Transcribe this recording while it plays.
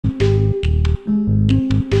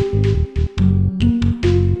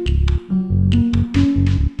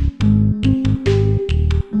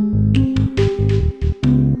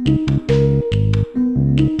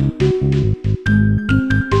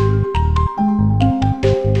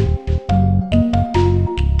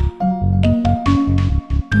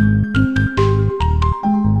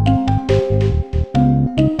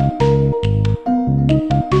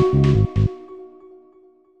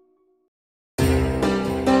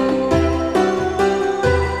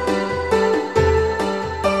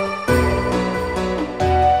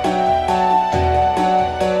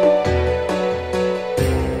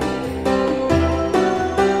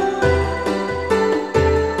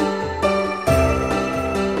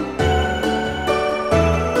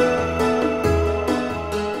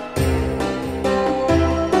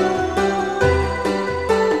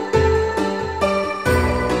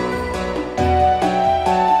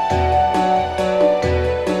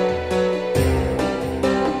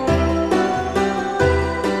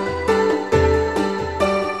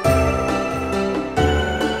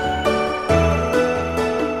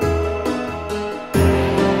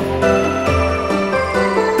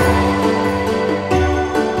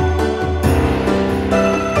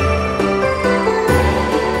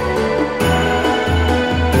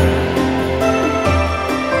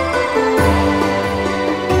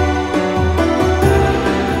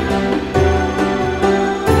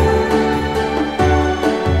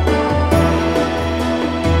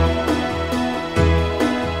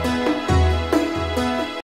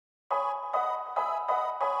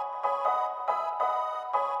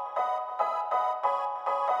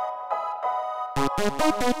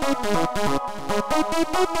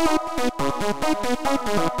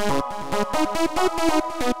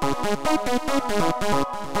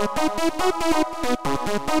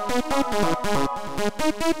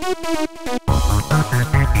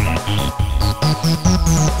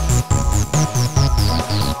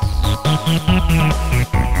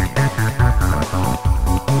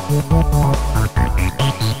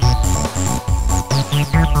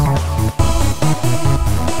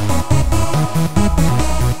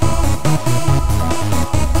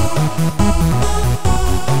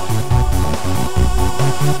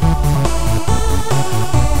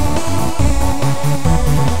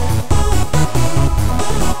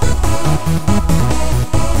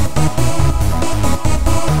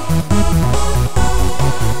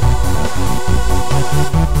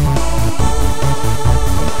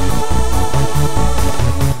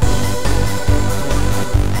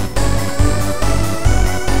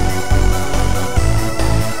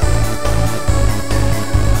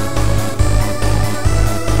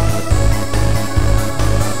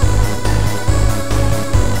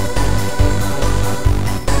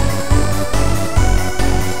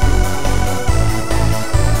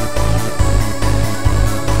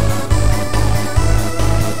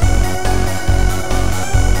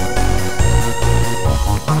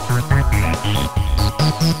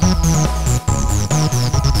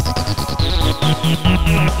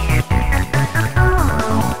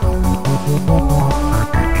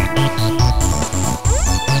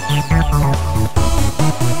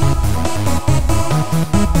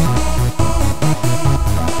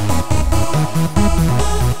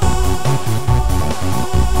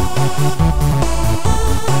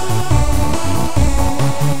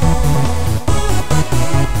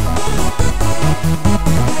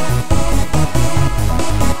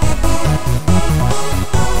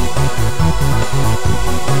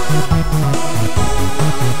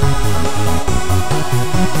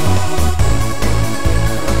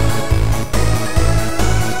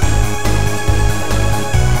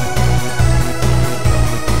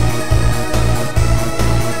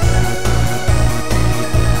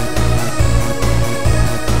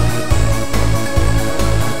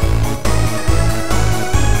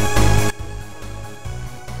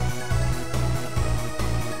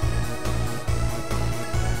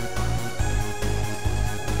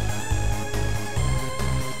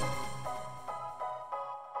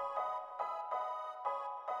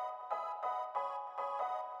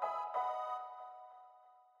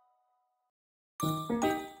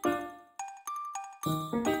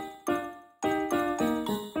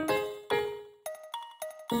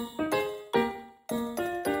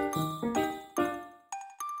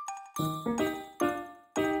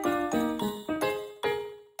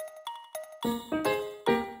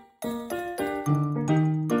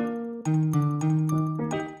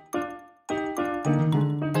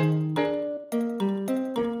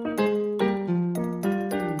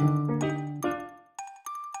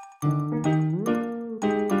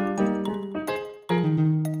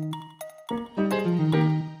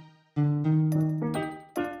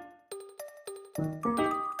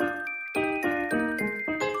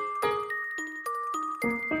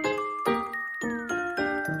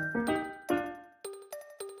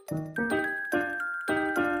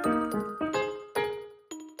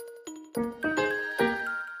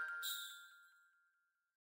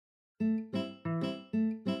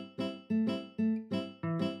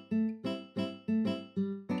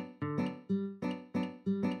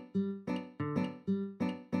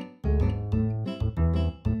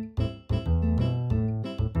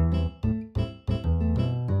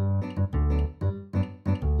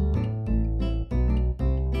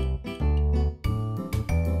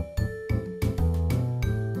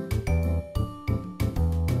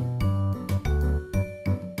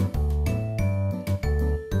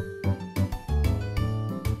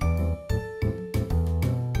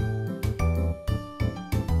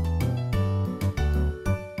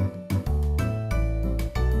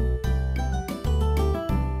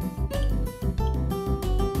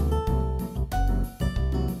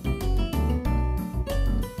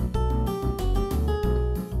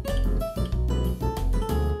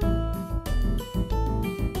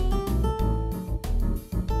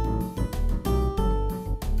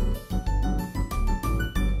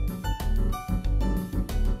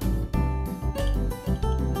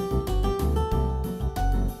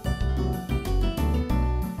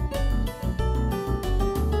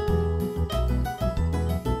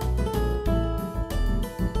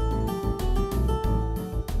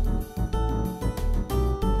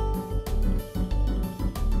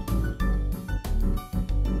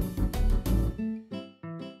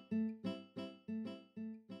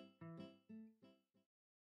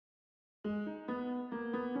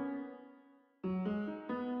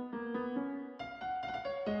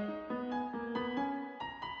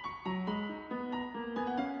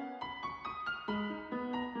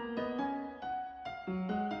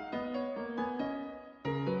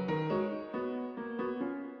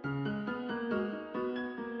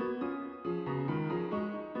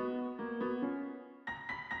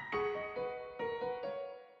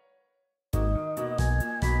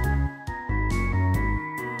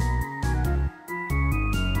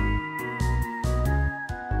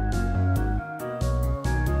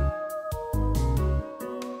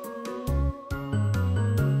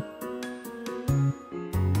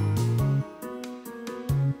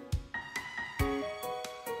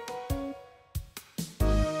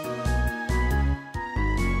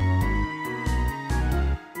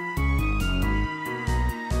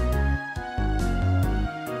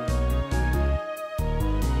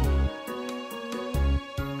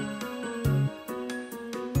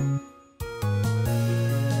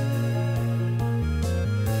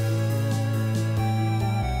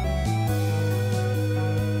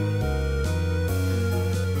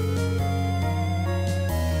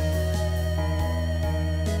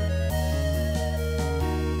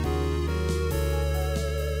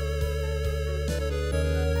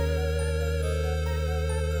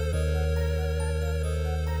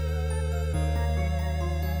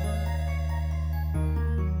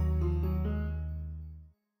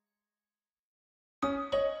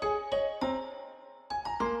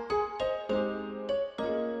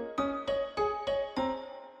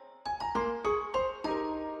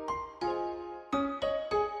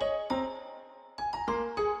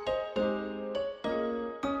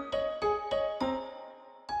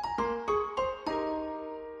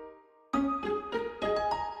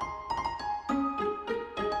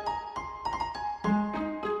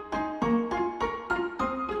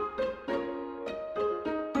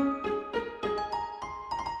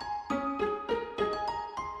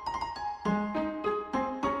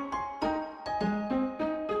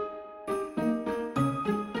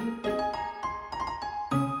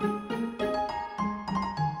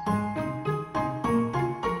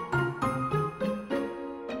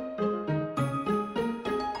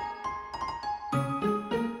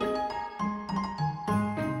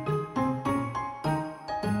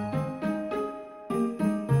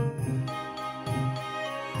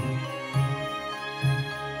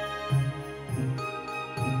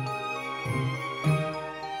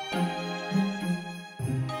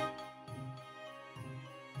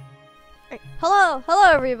Hello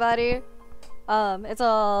everybody. It's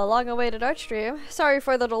a long-awaited art stream. Sorry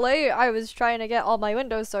for the delay. I was trying to get all my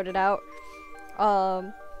windows sorted out.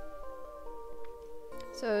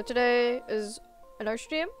 So today is an art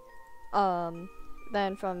stream.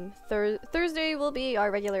 Then from Thursday will be our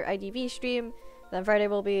regular IDV stream. Then Friday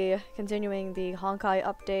will be continuing the Honkai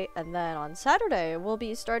update, and then on Saturday we'll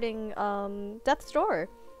be starting Death's Door,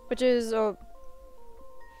 which is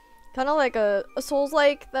kind of like a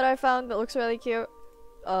Souls-like that I found that looks really cute.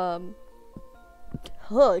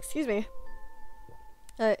 Excuse me.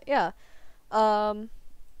 Yeah.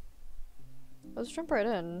 Let's jump right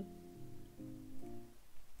in.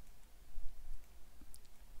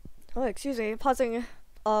 Oh, excuse me. Pausing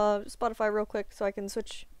Spotify real quick so I can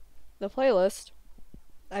switch the playlist.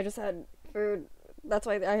 I just had food. That's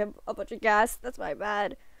why I have a bunch of gas. That's my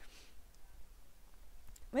bad.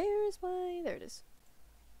 Where is my... There it is.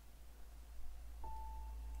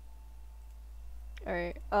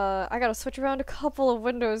 Alright, I gotta switch around a couple of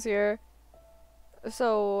windows here.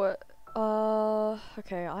 So,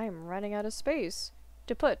 okay, I am running out of space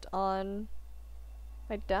to put on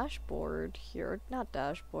my dashboard here. Not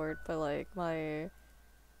dashboard, but like my...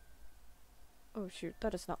 Oh shoot,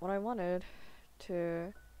 that is not what I wanted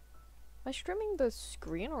to... Am I streaming the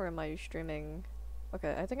screen or am I streaming...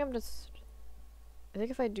 Okay, I think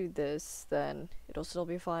if I do this, then it'll still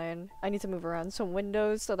be fine. I need to move around some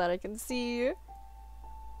windows so that I can see.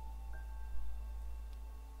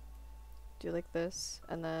 Do like this,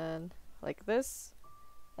 and then like this,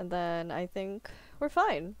 and then I think we're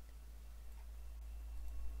fine.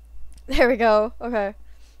 There we go. Okay.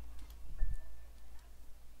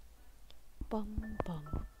 Bum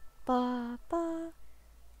bum ba ba.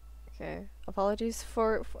 Okay. Apologies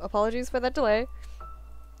for that delay.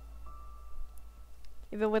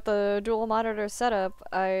 Even with the dual monitor setup,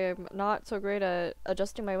 I'm not so great at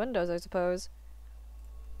adjusting my windows, I suppose.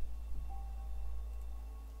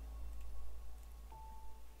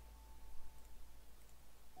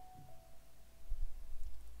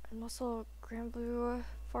 I'm also Grand Blue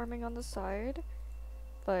farming on the side,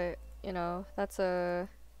 but you know, that's a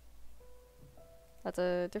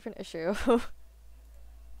different issue.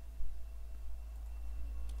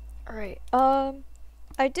 Alright,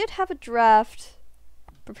 I did have a draft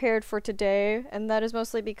prepared for today, and that is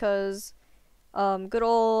mostly because good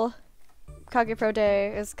ol' KagePro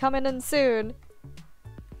Day is coming in soon.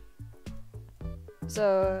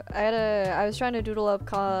 So I was trying to doodle up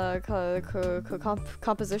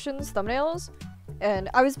compositions, thumbnails, and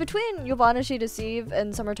I was between Yobanashi Deceive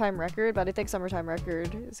and Summertime Record, but I think Summertime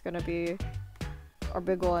Record is gonna be our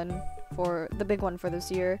big one for this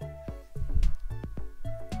year.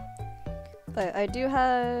 But I do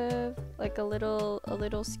have like a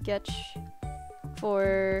little sketch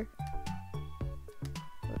for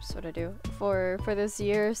whoops, what'd I do? For this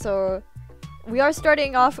year, so we are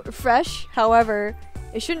starting off fresh. However,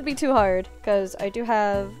 it shouldn't be too hard because I do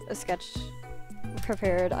have a sketch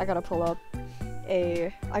prepared. I gotta pull up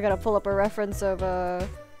a reference of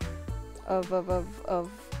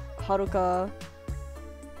Haruka.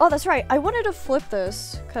 Oh, that's right. I wanted to flip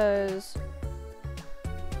this because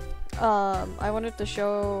I wanted to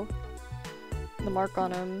show the mark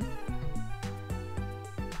on him.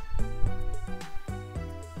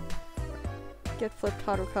 Get flipped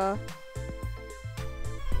Haruka.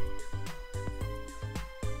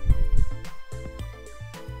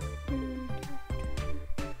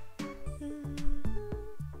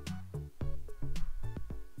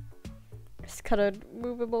 Just gotta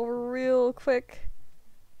move him over real quick.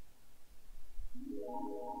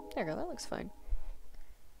 There we go, that looks fine.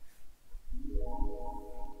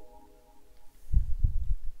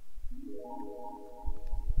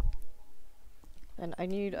 And I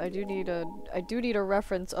do need a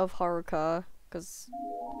reference of Haruka, cause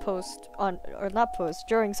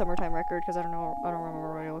during Summertime Record, cause I don't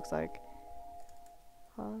remember what it looks like.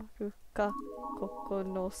 Haruka koko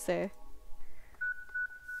no se.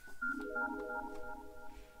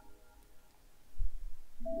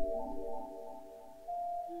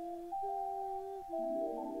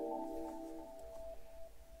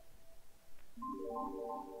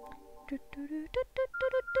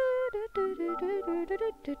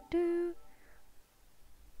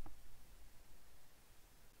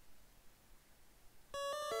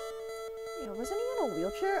 Yeah, wasn't he in a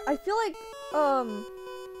wheelchair? I feel like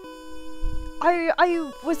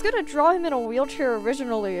I was gonna draw him in a wheelchair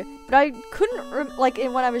originally, but I couldn't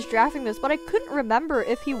when I was drafting this, but I couldn't remember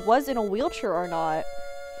if he was in a wheelchair or not.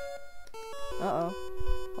 Hello?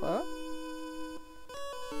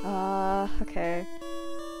 Okay.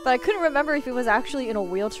 But I couldn't remember if he was actually in a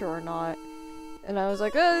wheelchair or not. And I was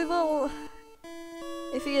like, well,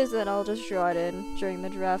 if he is, then I'll just draw it in. During the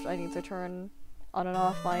draft, I need to turn on and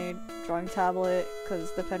off my drawing tablet,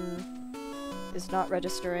 because the pen is not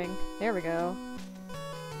registering. There we go.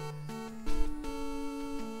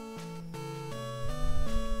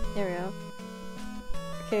 There we go.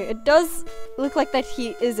 Okay, it does look like that he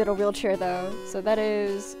is in a wheelchair though, so that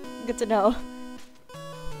is good to know.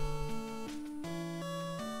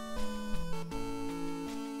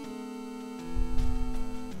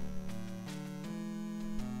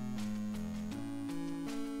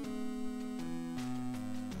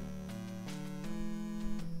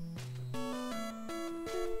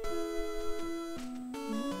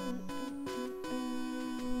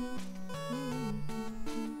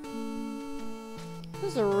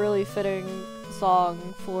 This is a really fitting song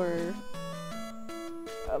for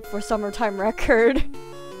Summertime Record.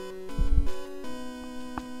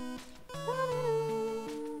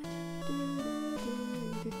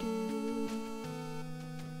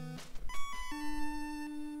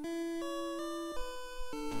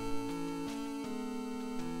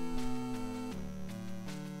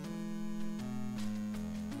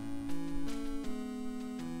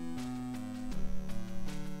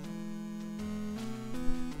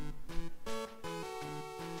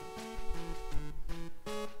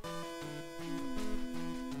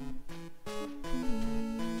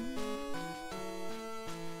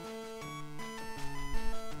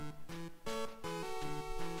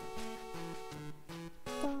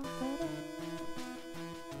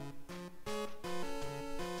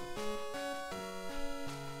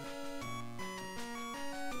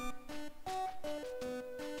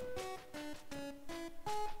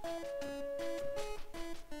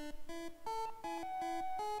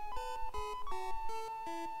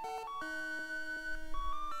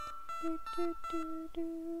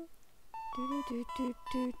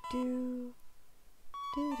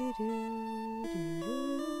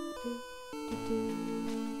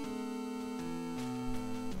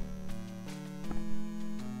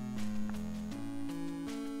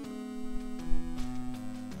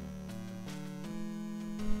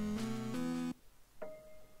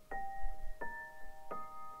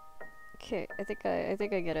 Okay, I think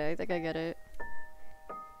I get it. I think I get it.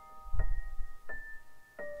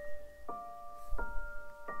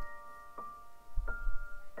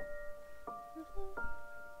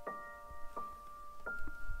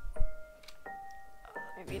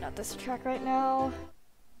 Maybe not this track right now.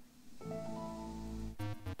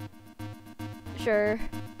 Sure.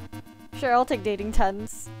 Sure, I'll take dating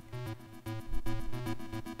tens.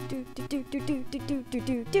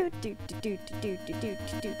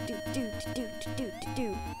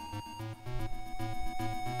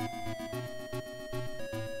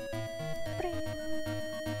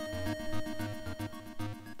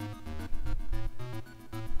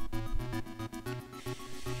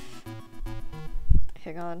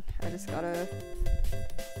 Hang on, I just gotta...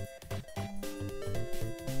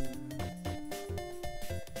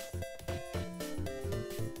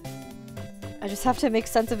 I just have to make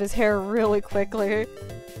sense of his hair really quickly.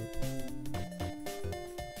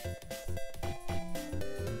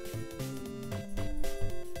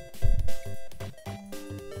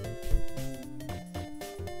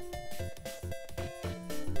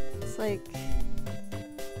 It's like...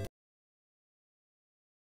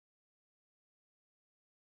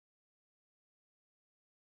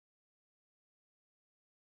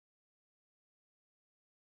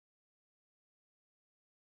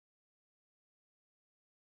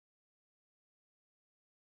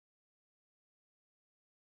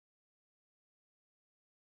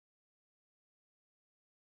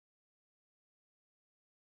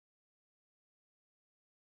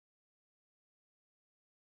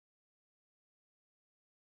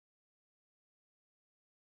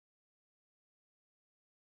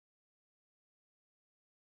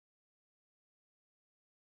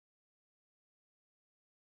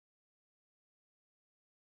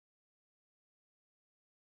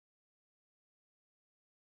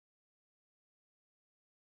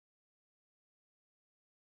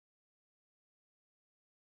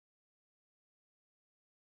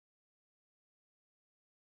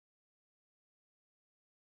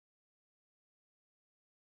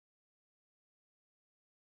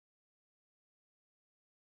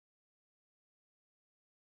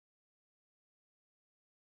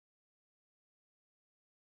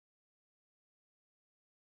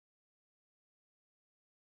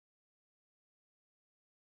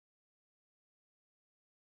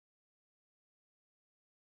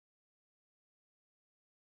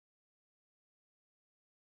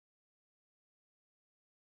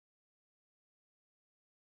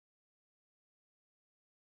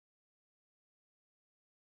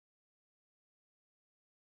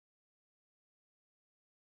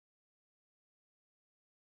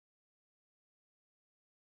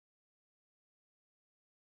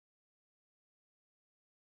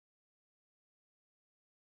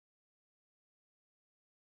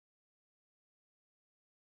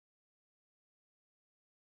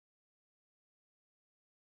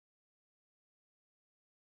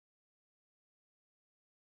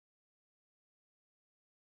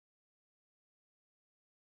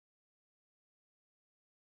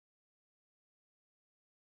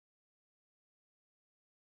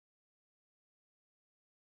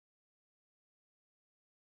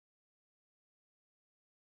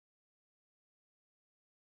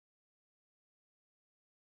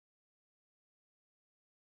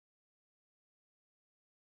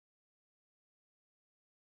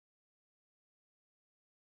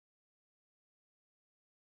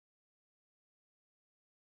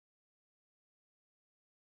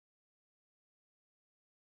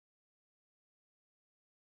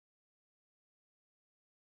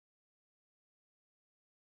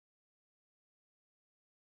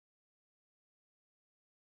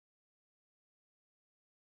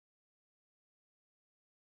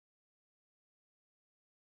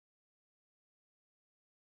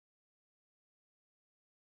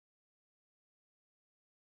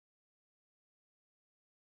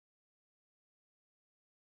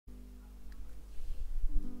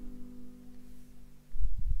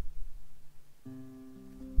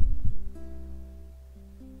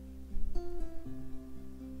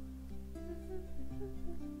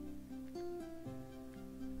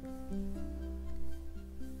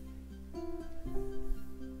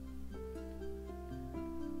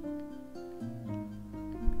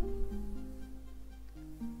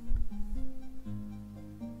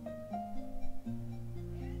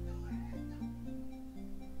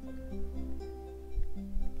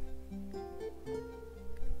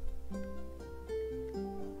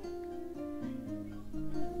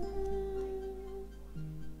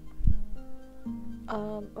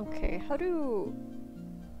 Okay, how do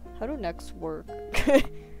necks work?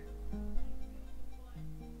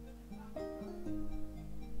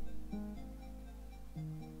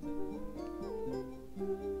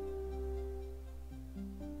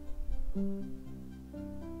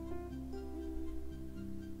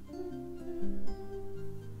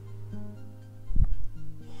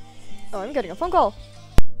 Oh, I'm getting a phone call.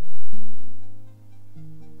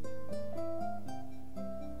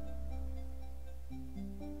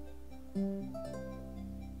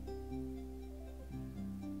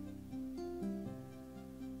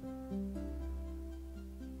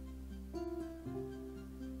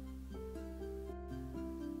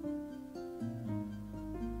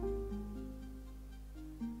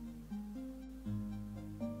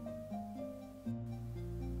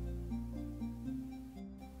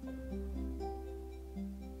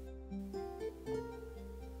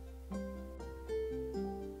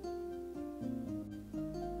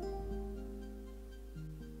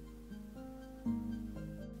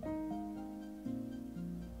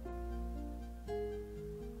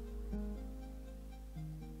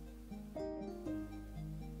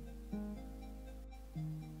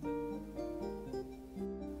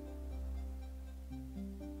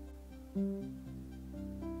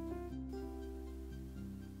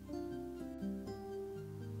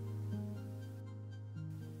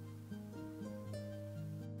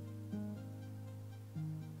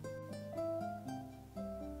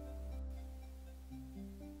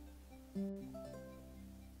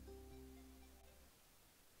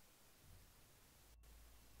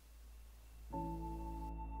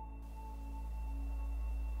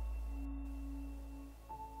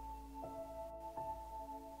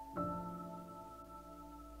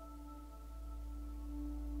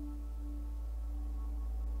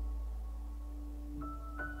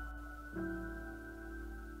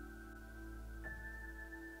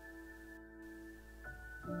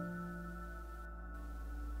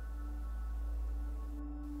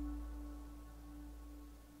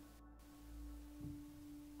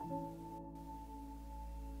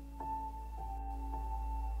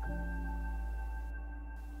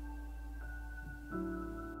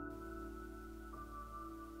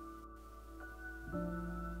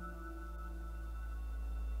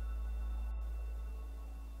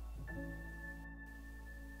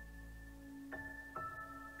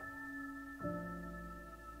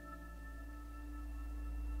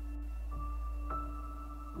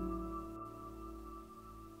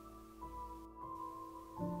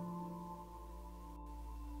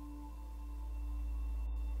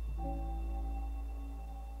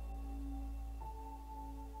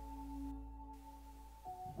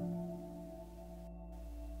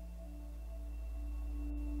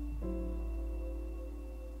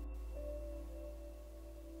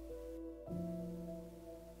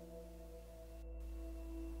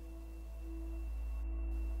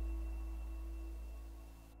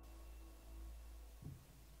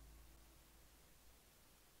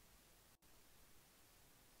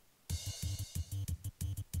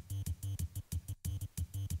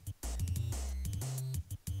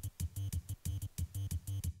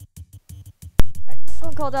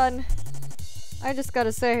 Phone call done. I just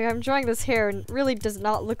gotta say, I'm drawing this hair and it really does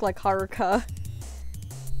not look like Haruka.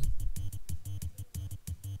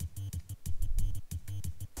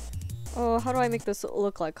 Oh, how do I make this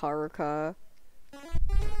look like Haruka?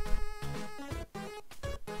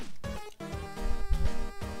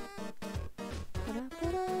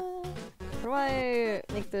 How do I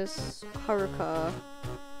make this Haruka?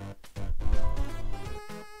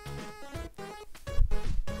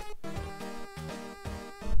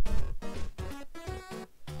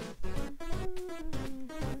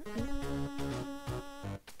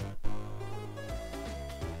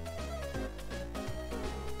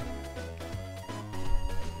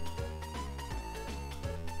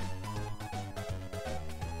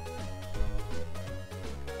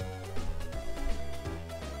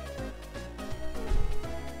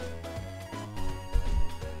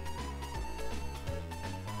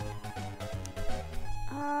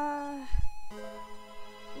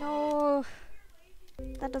 No,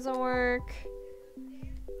 that doesn't work.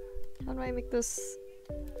 How do I make this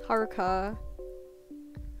Haruka?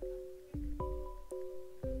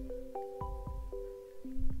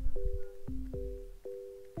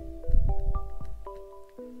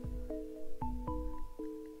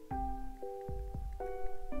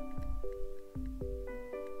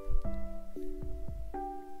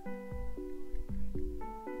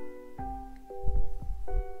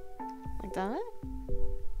 Like that?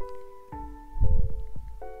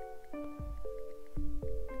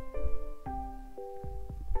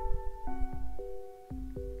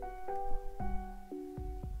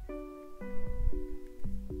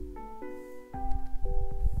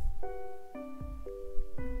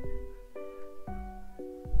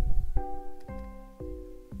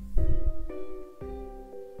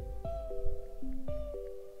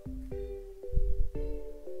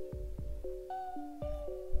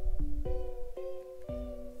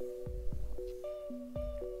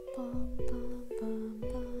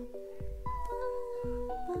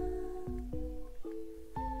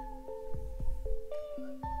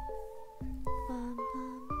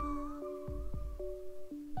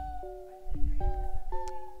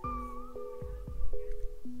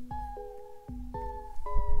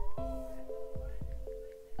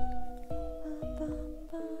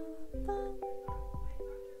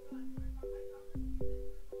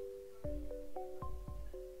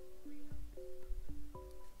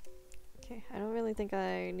 really think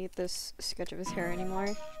I need this sketch of his hair anymore.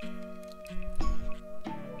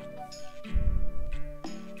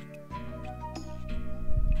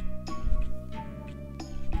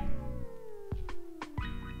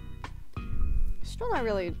 Still not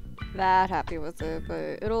really that happy with it,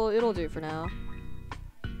 but it'll do for now.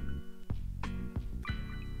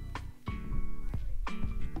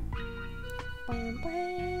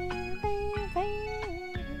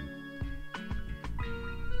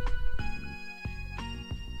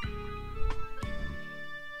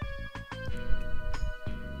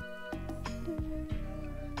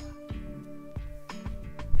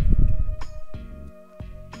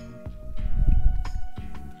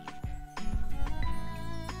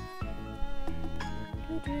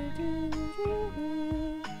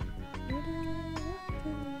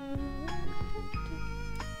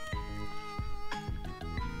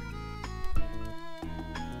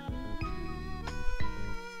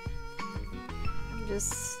 I'm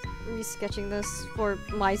just resketching this for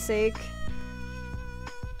my sake.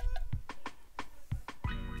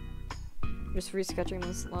 Just resketching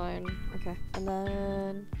this line. Okay, and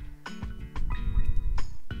then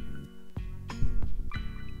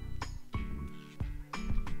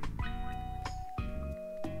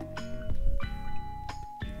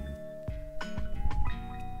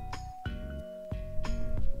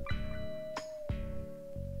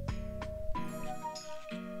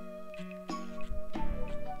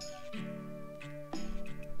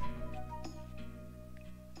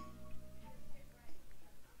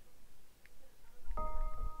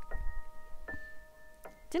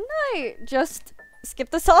didn't I just skip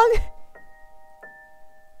the song?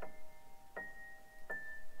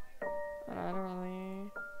 I don't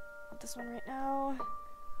really want this one right now.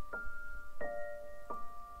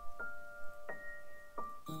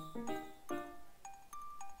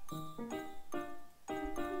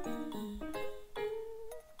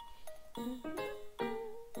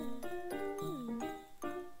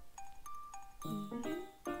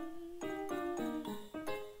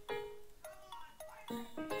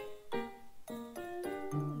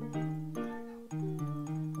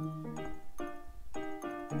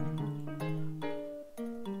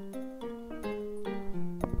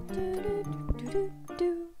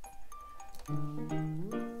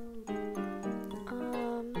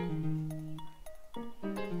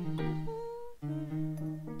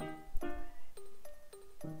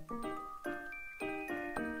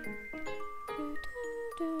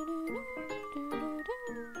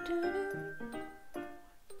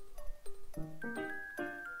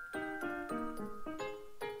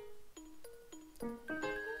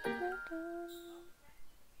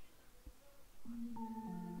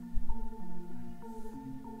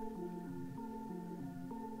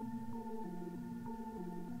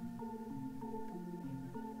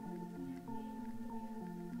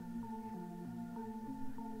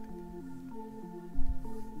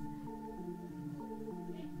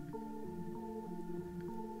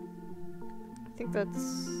 I think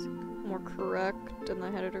that's more correct than I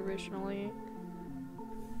had it originally.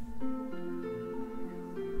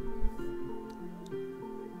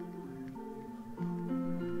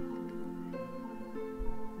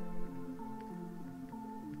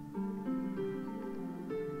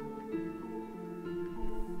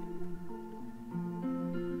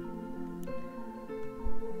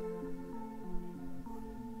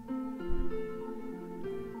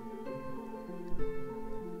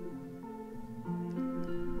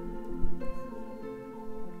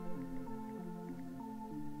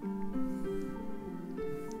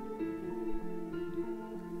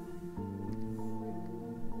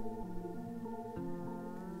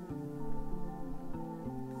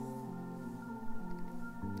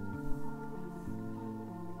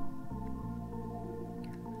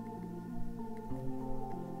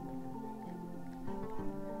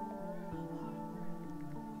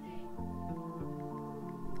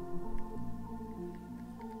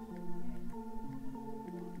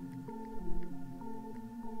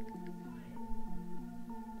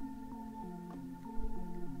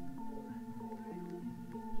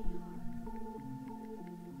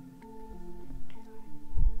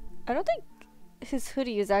 I don't think his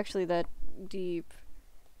hoodie is actually that deep.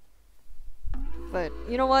 But,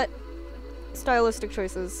 you know what? Stylistic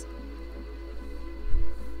choices.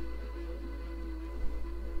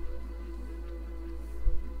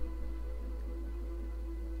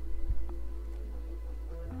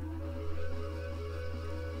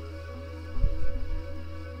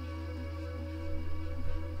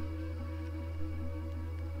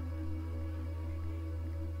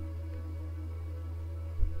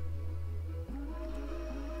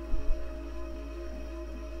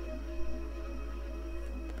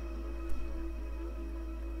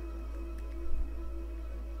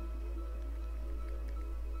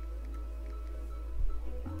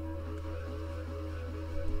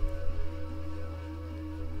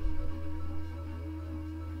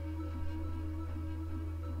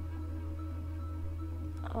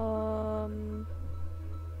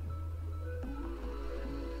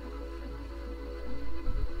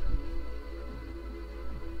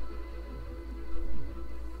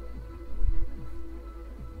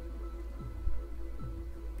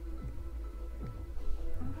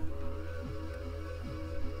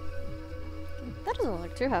 That doesn't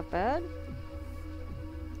look too half bad.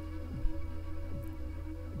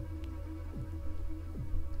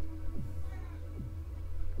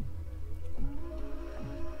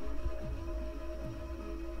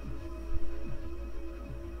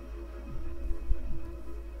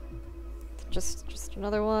 Just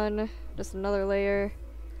another one, just another layer.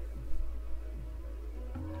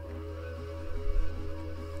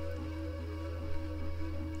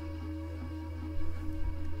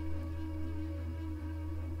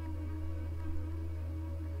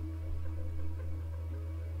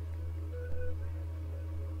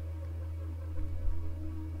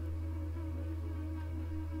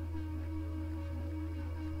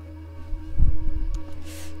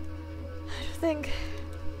 I think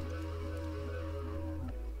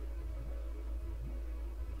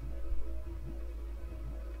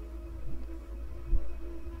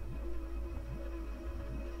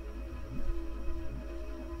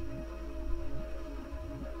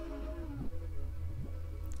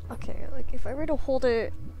okay, like if I were to hold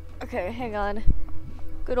it, okay, hang on.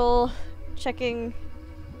 Good ol' checking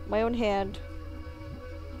my own hand.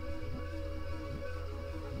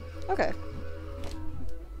 Okay.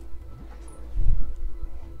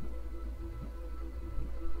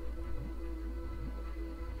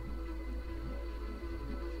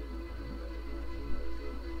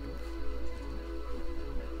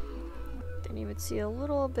 Then you would see a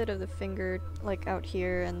little bit of the finger like out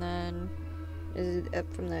here, and then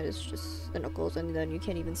up from that is just the knuckles, and then you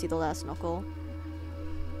can't even see the last knuckle.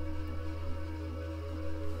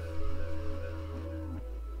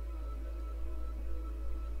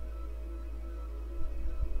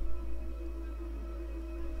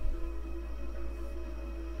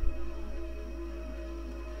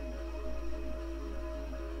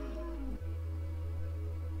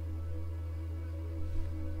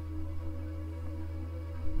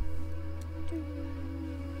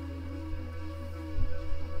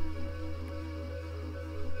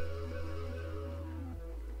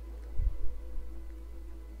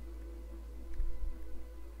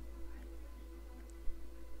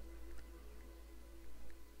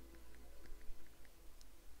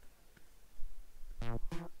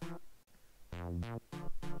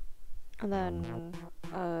 And then,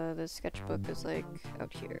 the sketchbook is like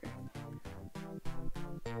out here.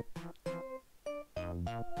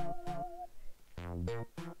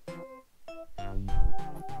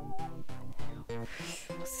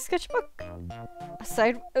 What's the sketchbook?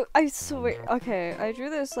 Aside, I swear, okay, I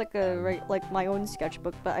drew this like like my own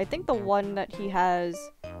sketchbook, but I think the one that he has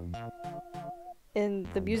in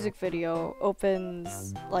the music video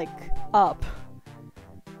opens like up.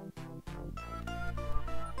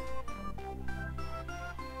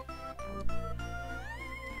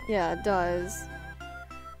 Yeah, it does.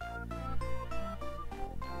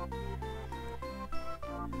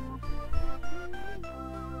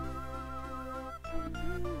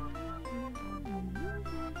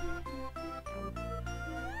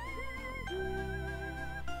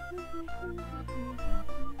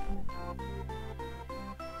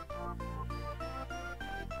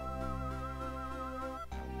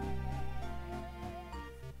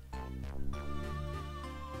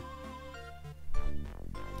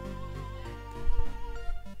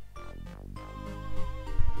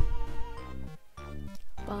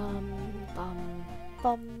 Bum bum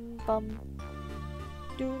bum bum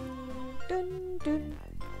dun dun dun.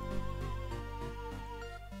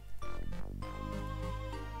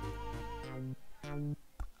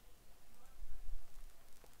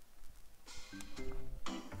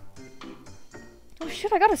 Oh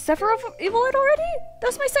shit, I got a Sephiroth Evilite already? That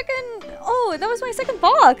was my second. Oh, that was my second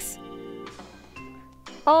box.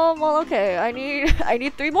 Well, okay. I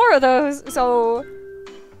need 3 more of those. So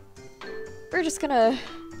we're just gonna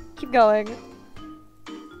keep going.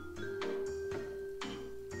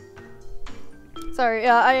 Sorry,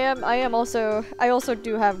 yeah, I am also, I also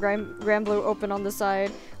do have Granblue open on the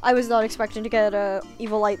side. I was not expecting to get a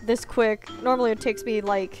Evilite this quick. Normally it takes me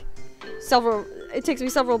like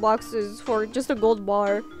several boxes for just a gold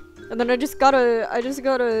bar. And then I just got a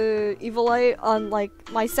Evilite on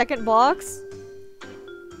like my second box.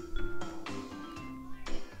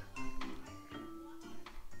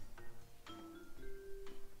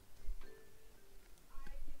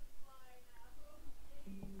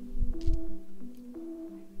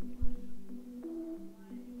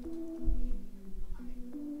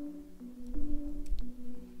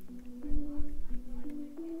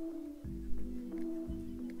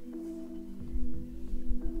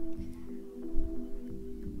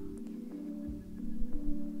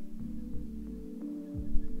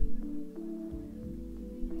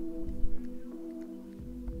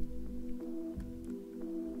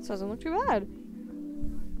 This doesn't look too bad.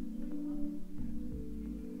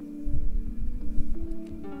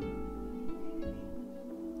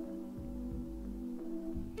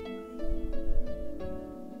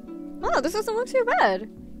 Oh, this doesn't look too bad.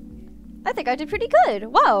 I think I did pretty good.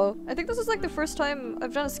 Wow. I think this is like the first time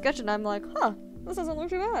I've done a sketch and I'm like, huh, this doesn't look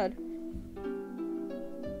too bad.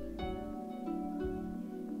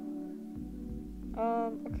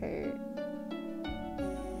 Okay.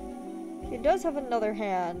 He does have another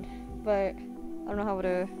hand, but I don't know how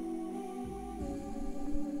to...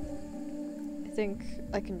 I think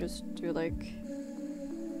I can just do like...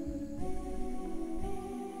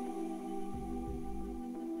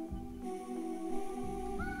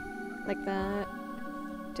 like that,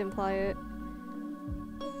 to imply it.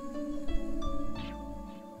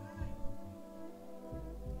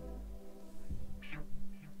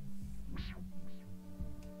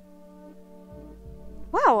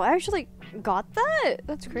 Wow, I actually got that?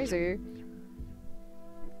 That's crazy.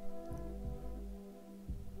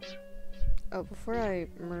 Oh, before I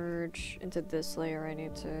merge into this layer, I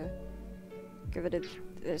need to give it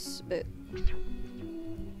this bit.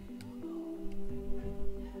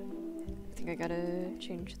 I think I gotta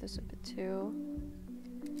change this a bit too.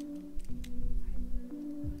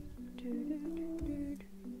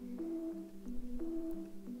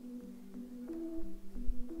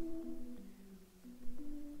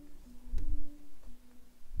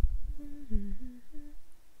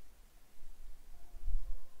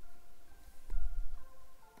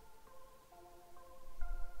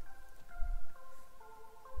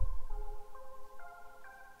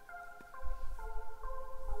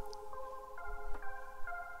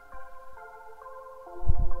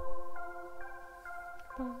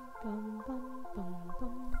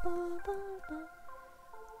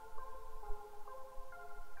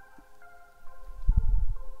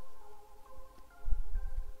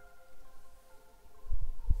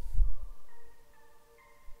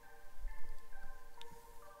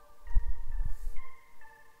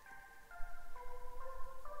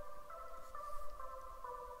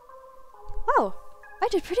 Wow, I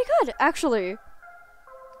did pretty good, actually.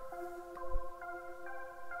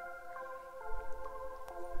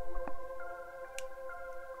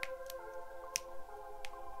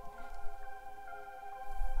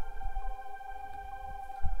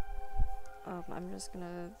 I'm just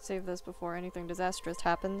gonna save this before anything disastrous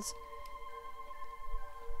happens.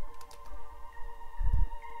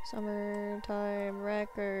 Summertime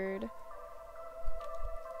record.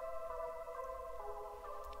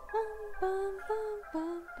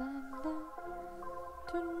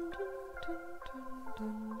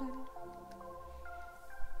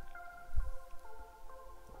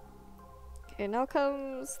 Okay, now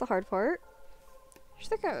comes the hard part. I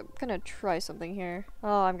think I'm gonna try something here.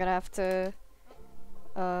 Oh, I'm gonna have to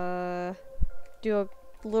do a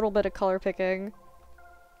little bit of color picking.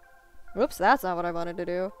 Whoops, that's not what I wanted to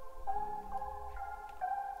do.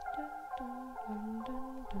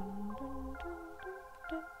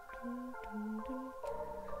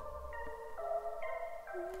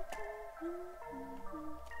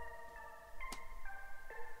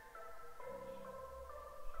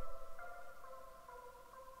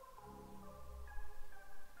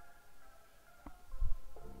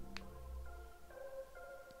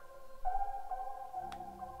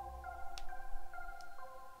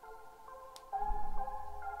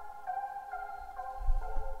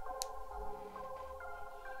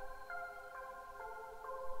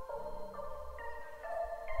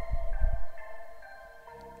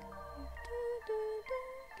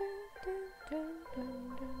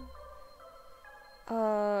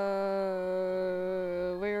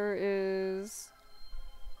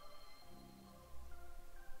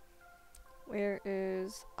 Where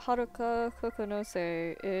is Haruka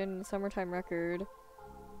Kokonose in Summertime Record?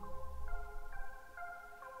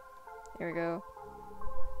 Here we go.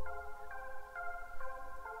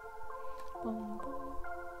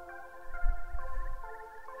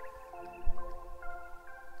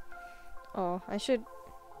 Oh, I should...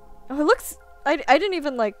 Oh, it looks... I didn't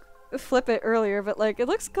even, like, flip it earlier, but, like, it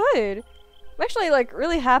looks good. I'm actually, like,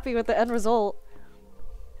 really happy with the end result.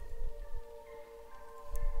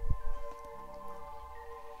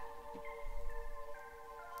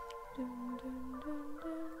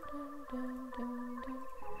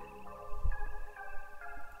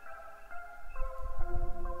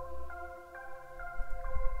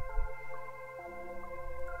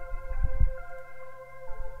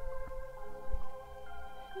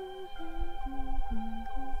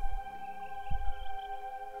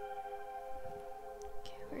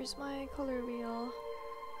 Where's my color wheel?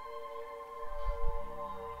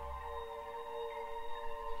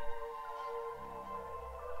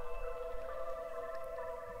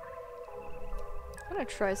 gonna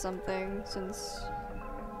try something since.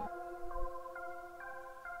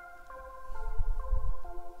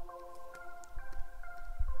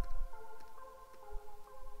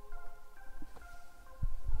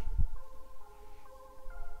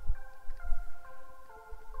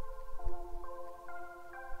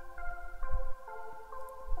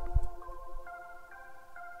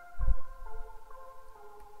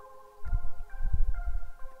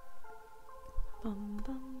 Bum,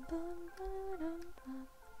 bum, bum, ba-dum, bum.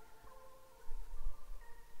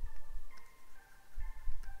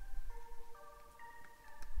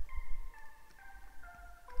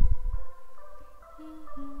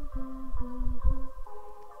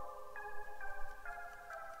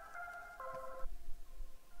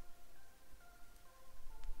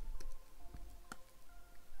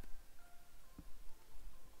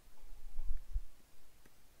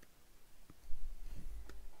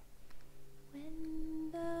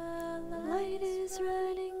 When the light is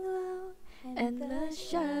running low and the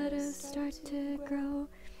shadows start to grow,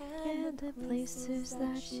 and the places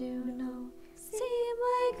that you know seem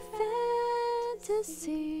like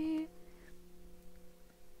fantasy,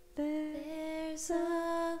 there's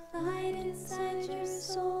a light inside your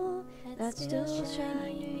soul that's still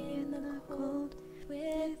shining in the cold,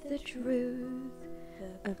 with the truth,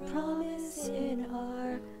 a promise in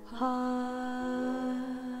our hearts.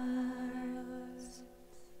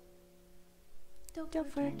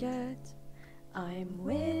 Don't forget, I'm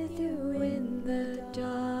with you in the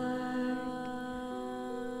dark.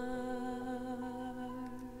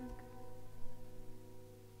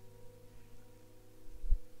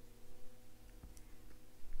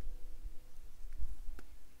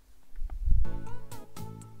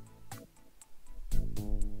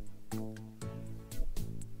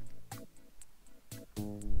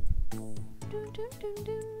 Dun, dun, dun,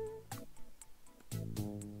 dun.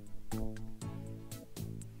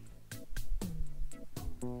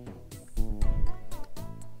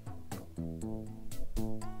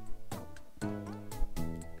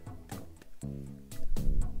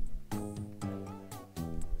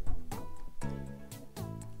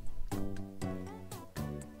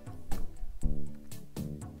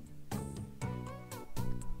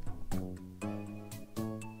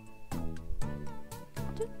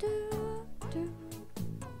 Do, do, do.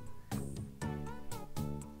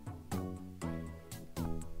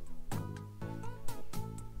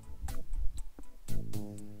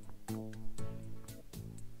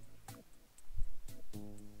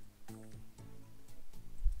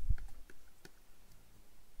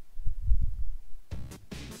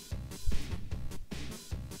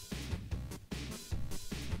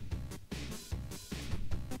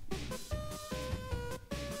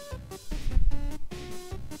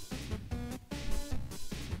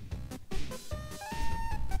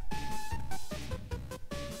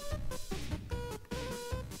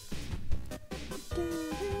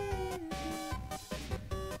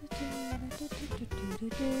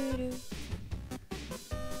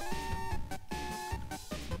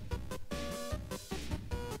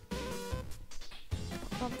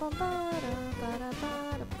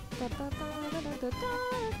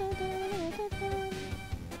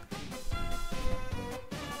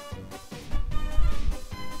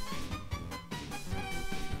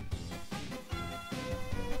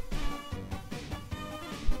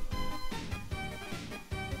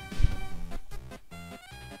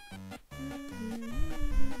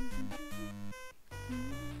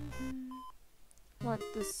 Want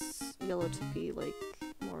this yellow to be like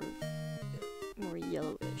more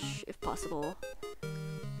yellowish if possible.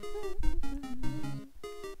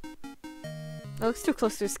 That looks too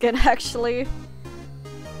close to his skin actually.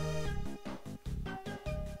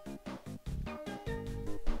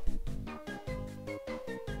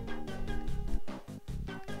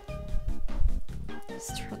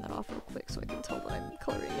 Let's turn that off real quick so I can tell that I'm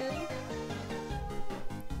coloring in.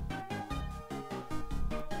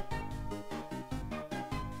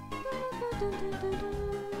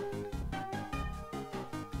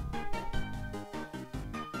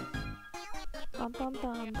 Bum bum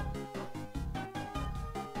bum.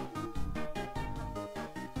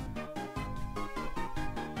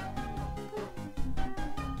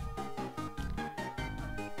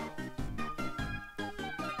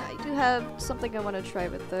 I do have something I want to try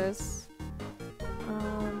with this.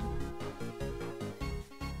 Bum.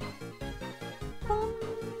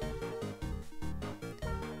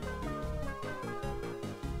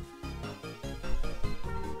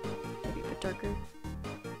 Maybe a bit darker.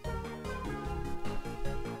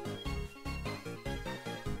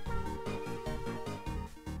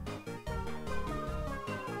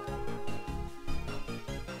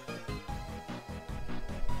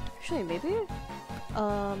 Actually, maybe?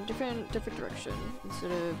 Different direction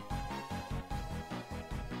instead of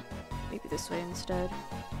maybe this way instead.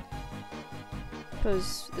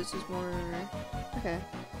 Because this is more okay.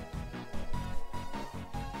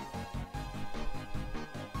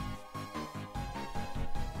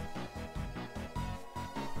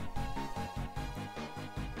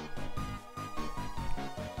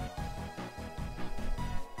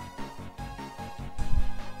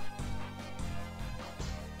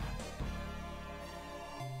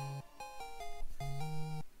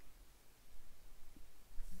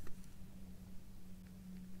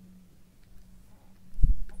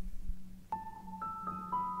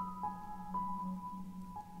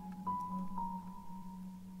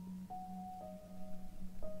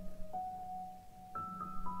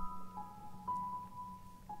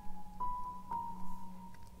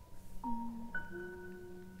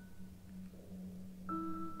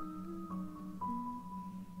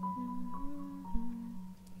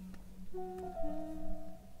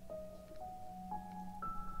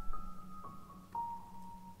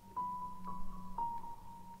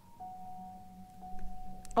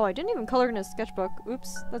 Oh, I didn't even color in a sketchbook.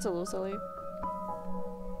 Oops, that's a little silly.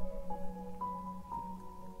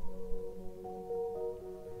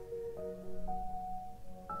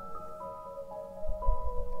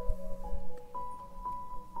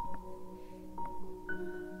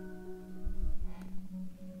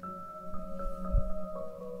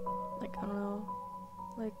 Like, I don't know,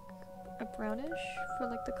 like a brownish for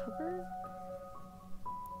like the cover?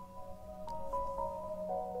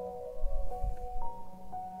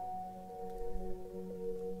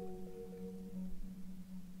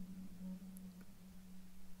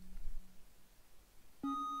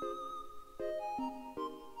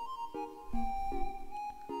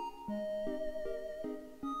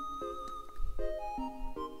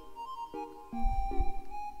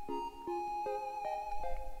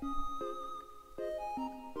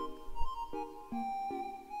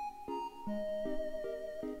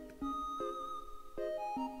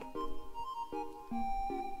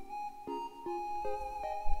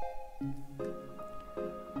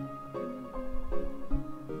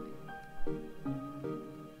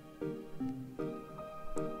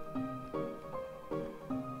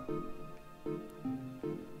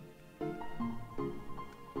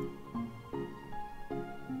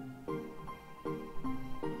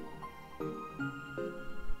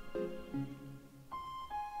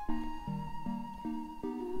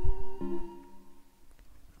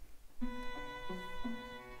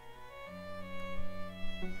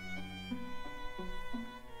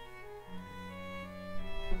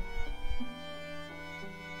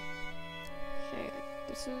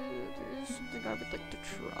 There's something I would like to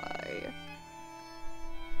try.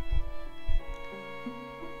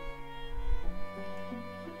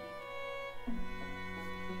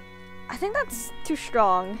 I think that's too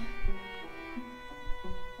strong.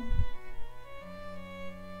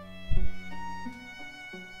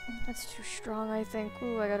 That's too strong, I think.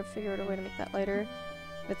 Ooh, I gotta figure out a way to make that lighter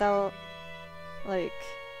without, like...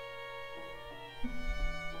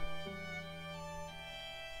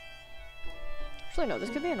 Actually, no, this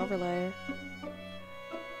could be an overlay.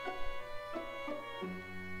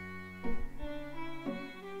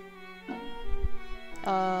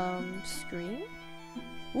 Screen?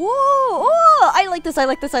 Whoa! Oh! I like this, I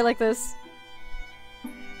like this, I like this.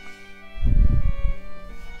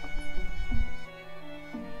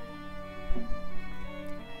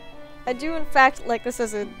 I do, in fact, like this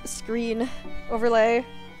as a screen overlay.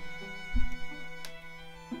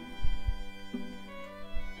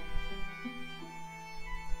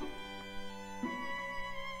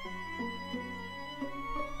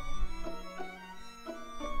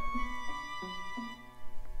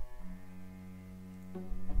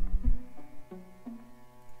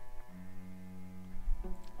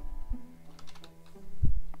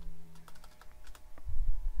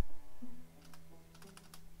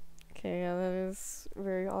 Okay, yeah, that is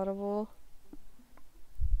very audible.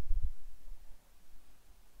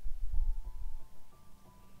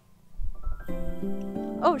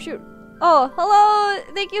 Oh shoot! Oh, hello!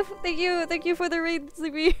 Thank you for the raid,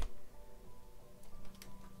 Sleepy.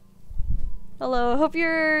 Hello. Hope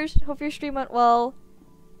your stream went well.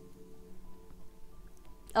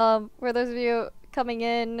 For those of you coming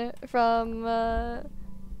in from,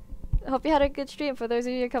 hope you had a good stream. For those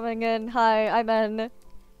of you coming in, hi, I'm En.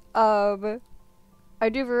 I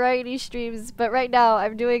do variety streams, but right now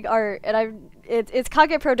I'm doing art, and it's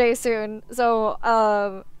KagePro Day soon, so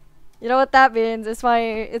you know what that means? It's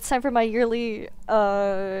time for my yearly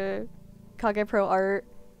KagePro art.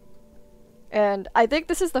 And I think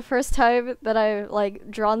this is the first time that I've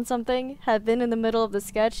like drawn something, have been in the middle of the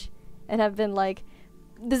sketch, and have been like,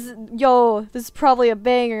 this is probably a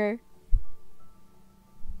banger.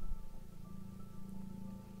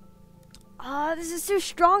 This is too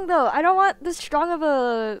strong though. I don't want this strong of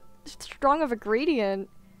a gradient.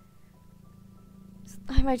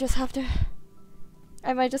 I might just have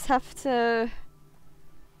to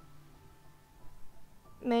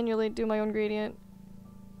manually do my own gradient.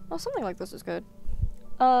 Oh, something like this is good.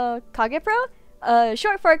 KagePro?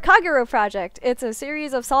 Short for KagePro Project. It's a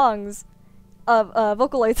series of songs, of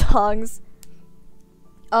Vocaloid songs,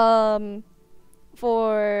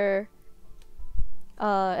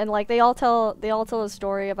 and like they all tell a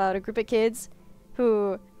story about a group of kids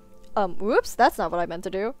who, whoops, that's not what I meant to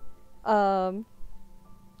do. Of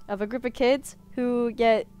a group of kids who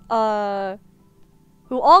get,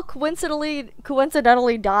 who all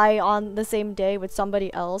coincidentally die on the same day with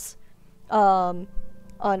somebody else, on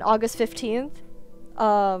August 15th,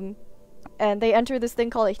 and they enter this thing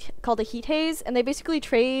called a heat haze, and they basically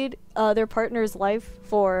trade their partner's life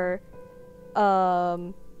for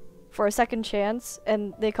a second chance,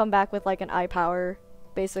 and they come back with like an eye power,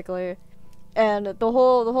 basically. And the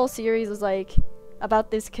whole series is like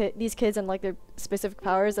about these kids and like their specific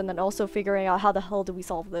powers, and then also figuring out how the hell do we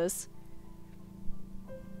solve this.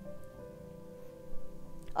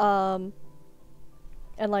 And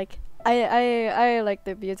like I like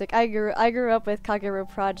the music. I grew up with KagePro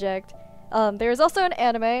Project. There's also an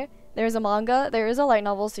anime, there's a manga, there is a light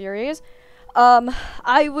novel series.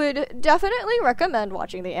 I would definitely recommend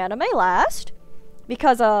watching the anime last,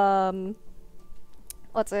 because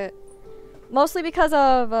mostly because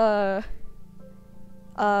of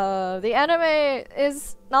the anime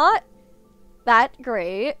is not that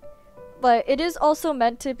great, but it is also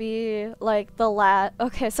meant to be like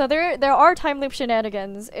okay, so there are time loop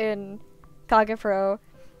shenanigans in KagePro.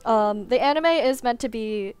 The anime is meant to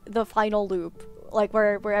be the final loop, like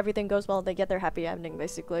where everything goes well and they get their happy ending,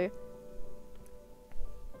 basically.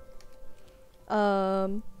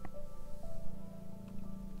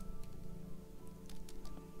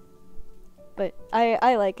 But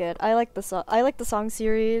I like it. I like the song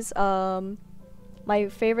series. My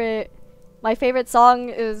favorite song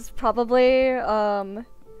is probably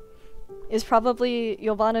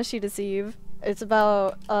Yobana She Deceive. It's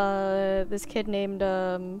about this kid named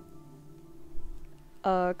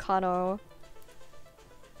Kano,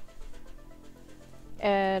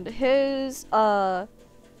 and his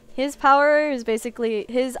power is basically,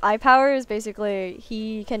 his eye power is basically,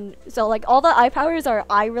 he can, so like all the eye powers are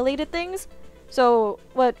eye related things. So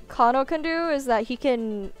what Kano can do is that he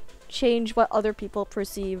can change what other people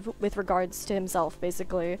perceive with regards to himself,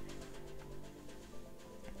 basically.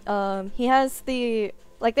 He has the,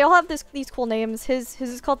 like, they all have these cool names. His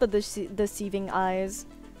is called the Deceiving Eyes.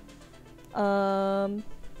 Hang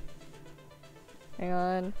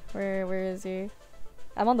on, where is he?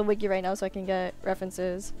 I'm on the wiki right now so I can get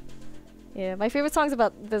references. Yeah, my favorite song's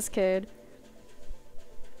about this kid.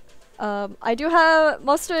 I do have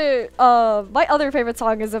my other favorite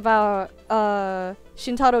song is about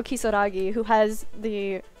Shintaro Kisaragi, who has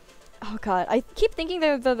the, oh god, I keep thinking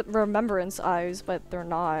they're the remembrance eyes, but they're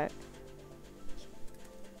not.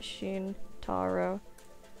 Shintaro.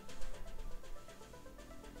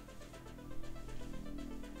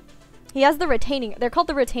 He has the retaining, they're called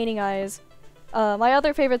the retaining eyes. My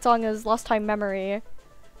other favorite song is Lost Time Memory,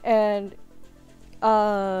 and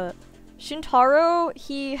Shintaro,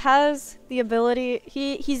 he has the ability,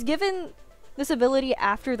 he's given this ability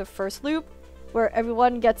after the first loop where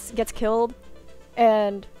everyone gets killed,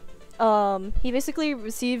 and he basically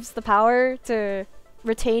receives the power to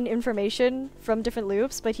retain information from different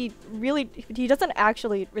loops, but he doesn't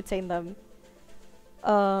actually retain them.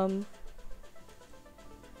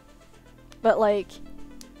 But like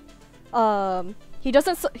he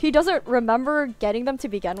doesn't remember getting them to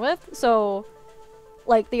begin with, so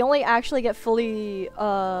like they only actually get fully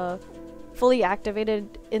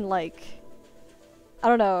activated in like, I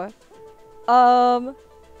don't know. I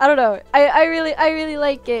don't know. I really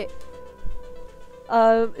like it.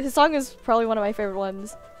 His song is probably one of my favorite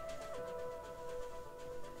ones.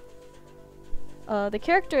 The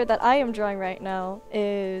character that I am drawing right now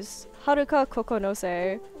is Haruka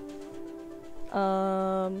Kokonose.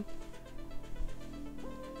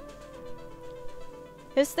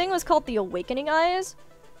 His thing was called the Awakening Eyes,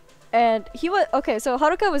 and he was, okay, so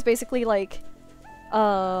Haruka was basically like,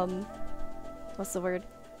 what's the word?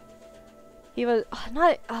 He was,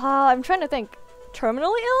 I'm trying to think,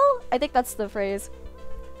 terminally ill? I think that's the phrase.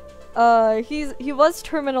 He was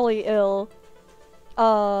terminally ill,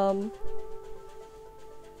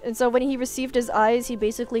 And so when he received his eyes, he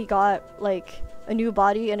basically got like a new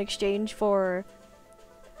body in exchange for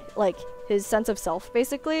like his sense of self,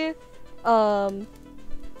 basically.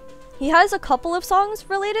 He has a couple of songs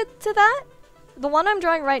related to that. The one I'm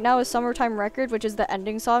drawing right now is Summertime Record, which is the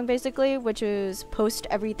ending song, basically, which is post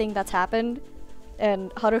everything that's happened. And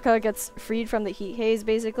Haruka gets freed from the heat haze,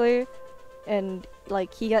 basically. And,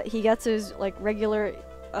 like, he gets his, like, regular,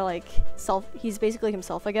 like, self. He's basically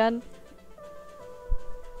himself again.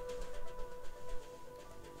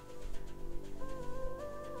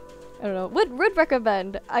 I don't know. Would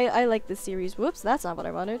recommend. I like this series. Whoops, that's not what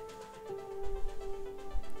I wanted.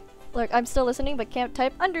 Look, I'm still listening, but can't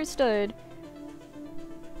type. Understood.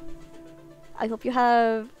 I hope you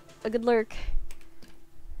have a good lurk.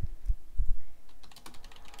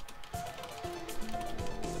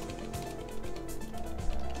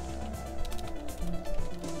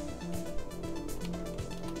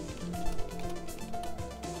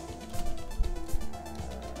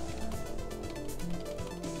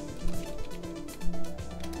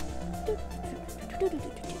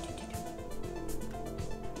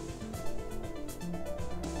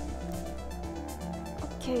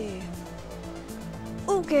 Okay.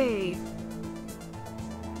 Okay.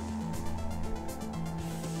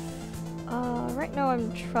 Right now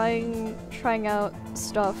I'm trying out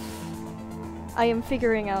stuff. I am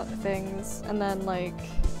figuring out things, and then like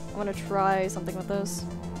I want to try something with this.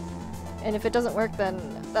 And if it doesn't work, then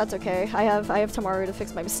that's okay. I have tomorrow to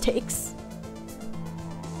fix my mistakes.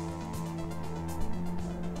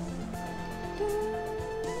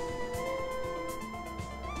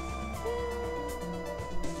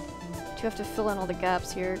 You have to fill in all the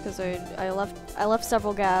gaps here because I left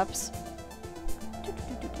several gaps.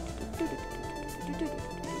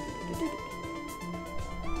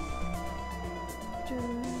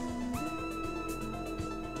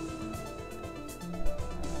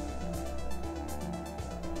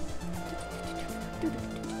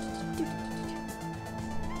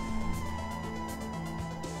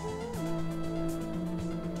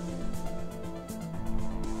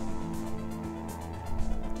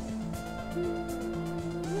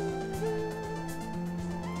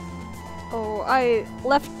 Oh, I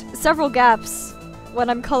left several gaps when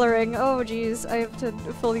I'm coloring. Oh geez, I have to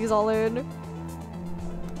fill these all in.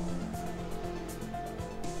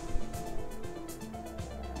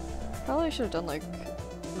 Probably should have done like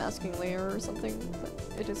masking layer or something, but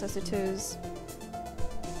it is as it is.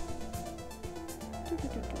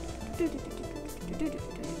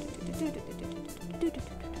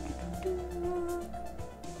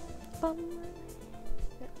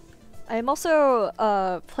 I am also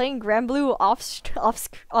playing Granblue off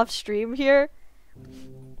stream here.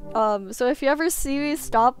 So if you ever see me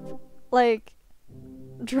stop like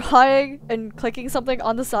drawing and clicking something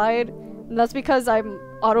on the side, and that's because I'm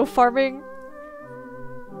auto farming.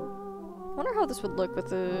 I wonder how this would look with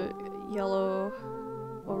the yellow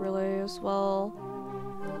overlay as well.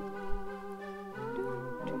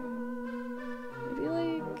 Maybe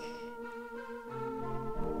like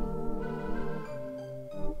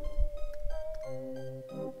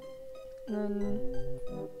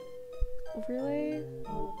overlay.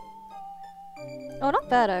 Oh, not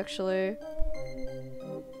bad actually.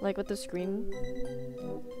 Like with the screen.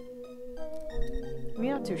 Maybe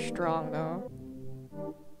not too strong though.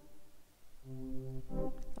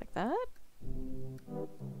 Like that?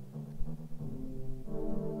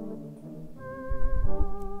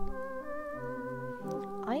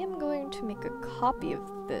 I am going to make a copy of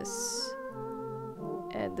this.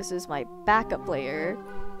 And this is my backup layer.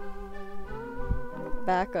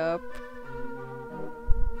 Backup.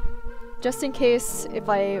 Just in case if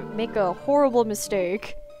I make a horrible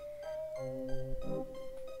mistake.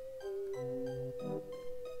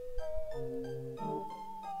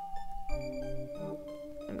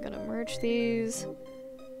 I'm gonna merge these.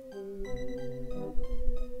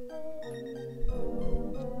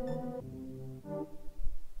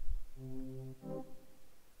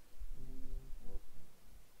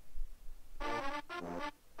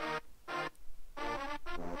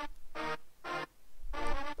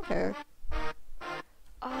 Okay.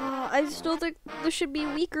 I still think this should be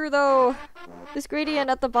weaker though. This gradient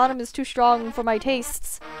at the bottom is too strong for my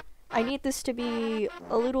tastes. I need this to be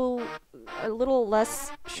a little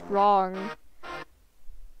less strong.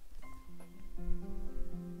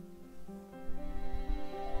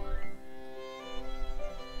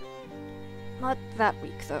 Not that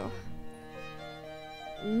weak though.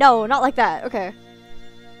 No, not like that. Okay.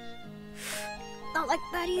 Not like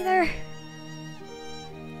that either.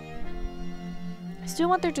 I still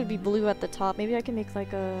want there to be blue at the top. Maybe I can make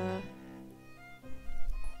like a...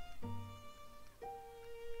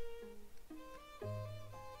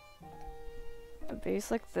 a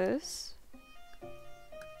base like this.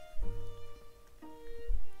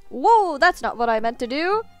 Whoa, that's not what I meant to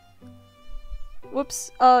do!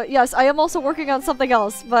 Whoops. Yes, I am also working on something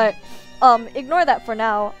else, but, ignore that for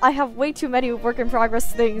now. I have way too many work in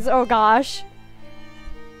progress things, oh gosh.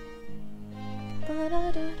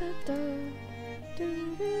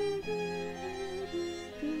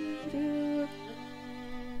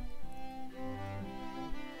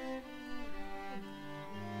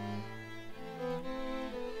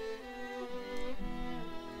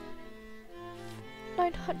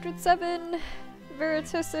 907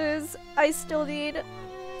 Verituses. I still need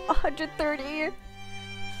 130.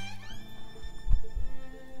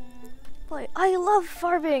 Boy, I love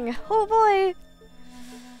farming! Oh boy!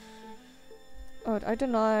 Oh, I did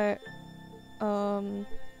not... I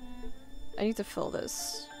need to fill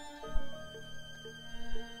this.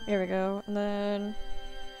 Here we go, and then...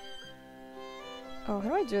 Oh, how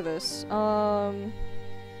do I do this?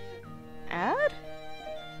 Add?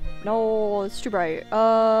 No, it's too bright.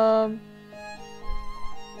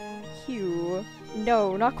 Hue.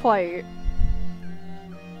 No, not quite.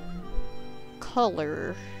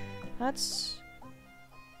 Color. That's...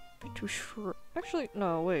 a bit too short. Actually,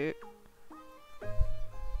 no, wait.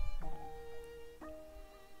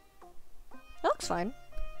 That looks fine.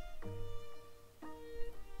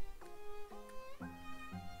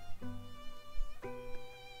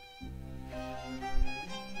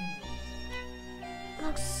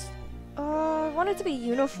 Looks... I want it to be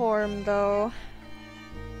uniform, though.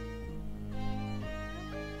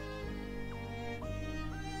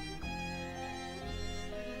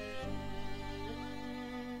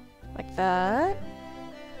 Like that?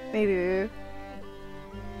 Maybe.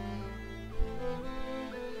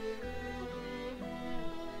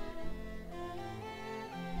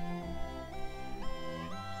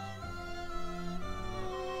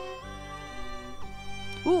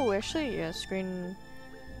 Ooh, actually, yeah, screen...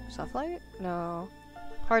 soft light? No.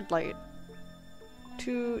 Hard light.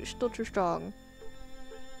 Still too strong.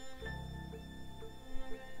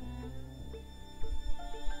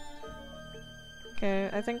 Okay,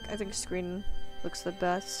 I think screen looks the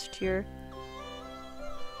best here.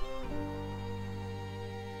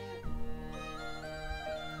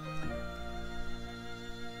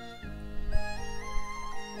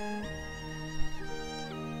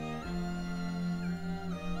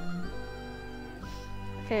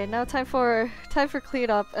 Okay, now time for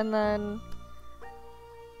cleanup, and then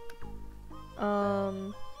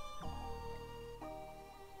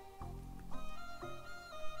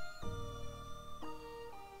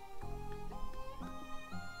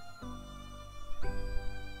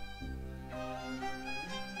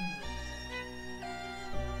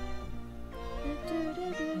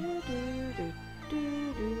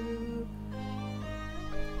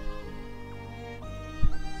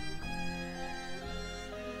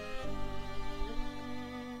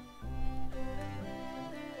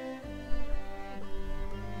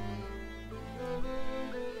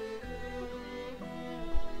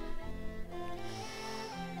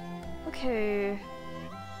okay.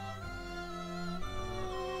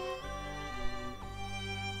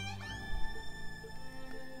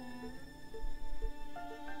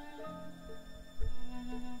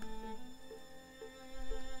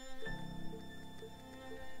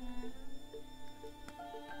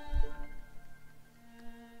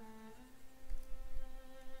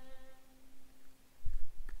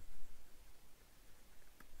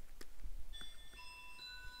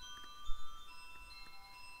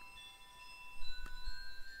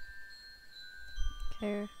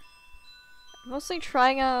 Okay. I'm mostly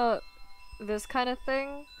trying out this kind of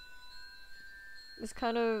thing. This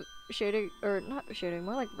kind of shading, or not shading,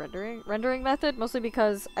 more like rendering method, mostly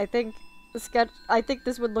because I think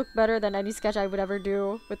this would look better than any sketch I would ever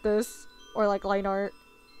do with this, or like line art.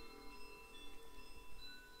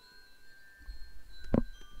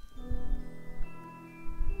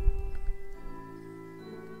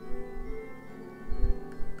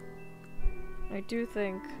 I do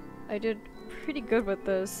think I did pretty good with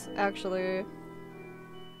this, actually.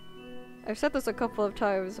 I've said this a couple of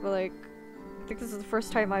times, but like, I think this is the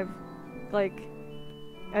first time I've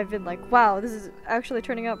been like, wow, this is actually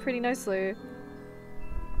turning out pretty nicely.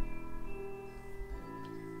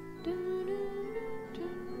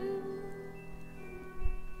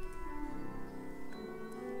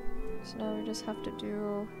 So now we just have to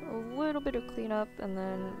do a little bit of cleanup and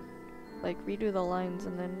then like redo the lines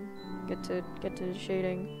and then get to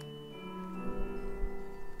shading.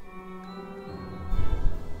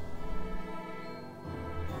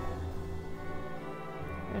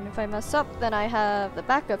 And if I mess up, then I have the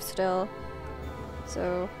backup still.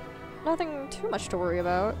 So nothing too much to worry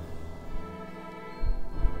about.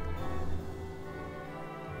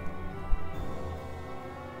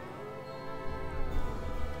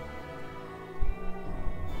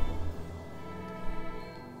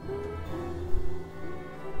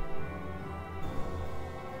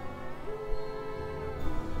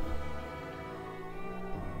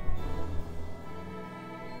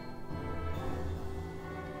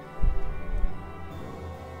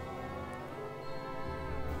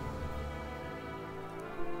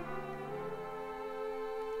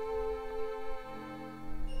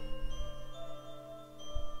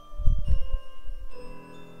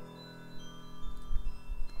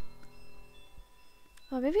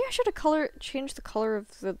 Maybe I should have changed the color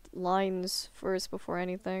of the lines first before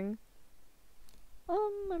anything.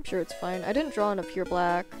 I'm sure it's fine. I didn't draw in a pure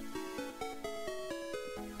black.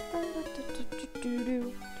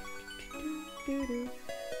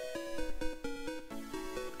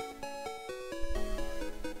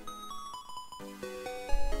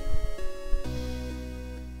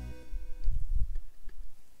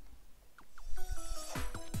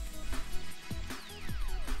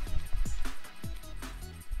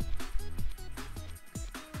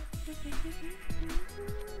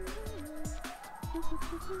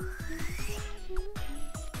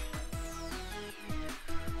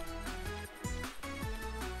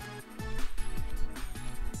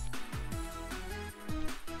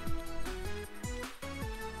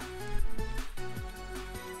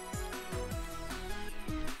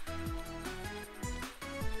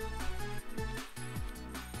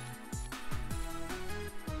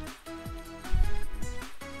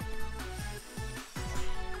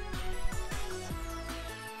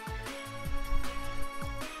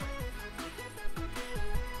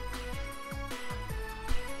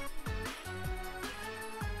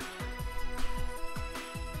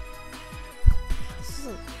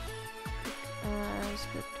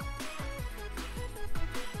 Script.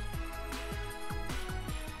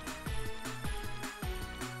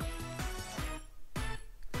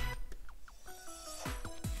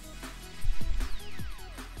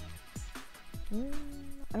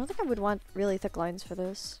 I don't think I would want really thick lines for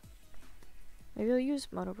this. Maybe I'll use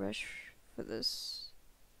mono brush for this.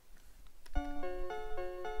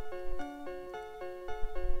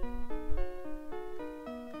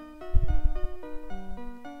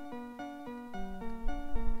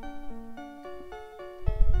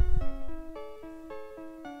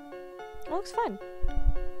 Looks fun.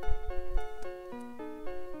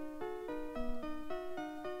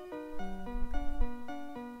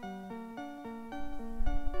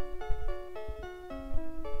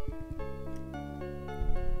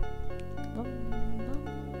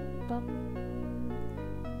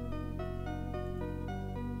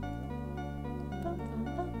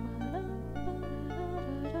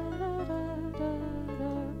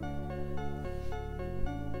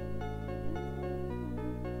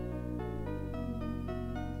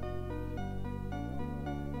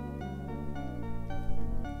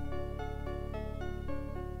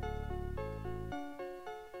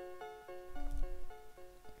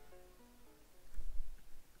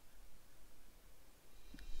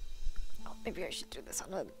 Maybe I should do this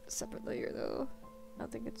on a separate layer though. I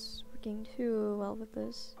don't think it's working too well with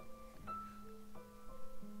this.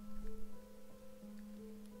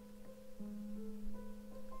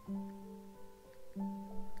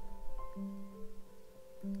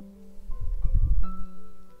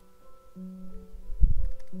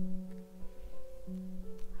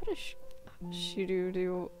 How does Shiru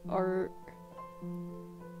do art?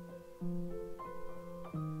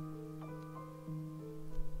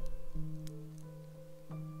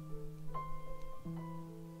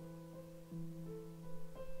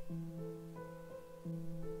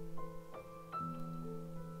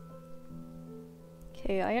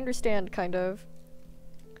 Okay, I understand, kind of.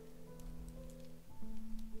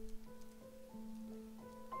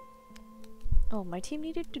 Oh, my team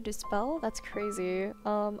needed to dispel? That's crazy.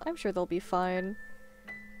 I'm sure they'll be fine.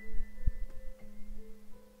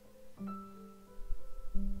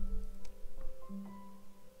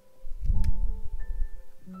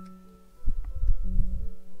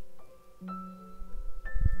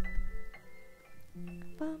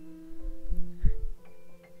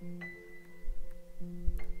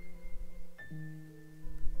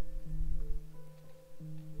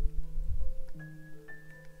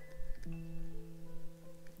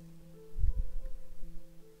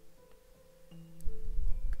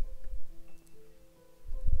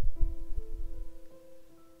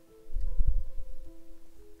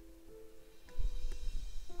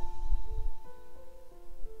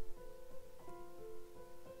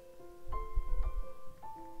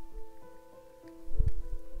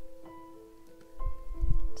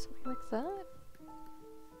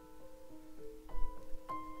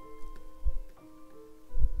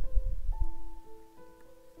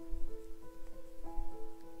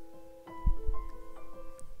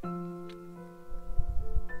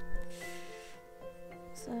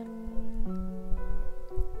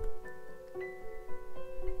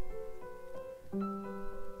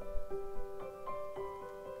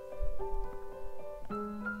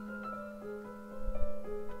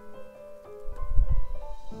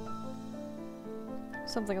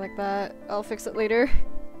 Something like that. I'll fix it later.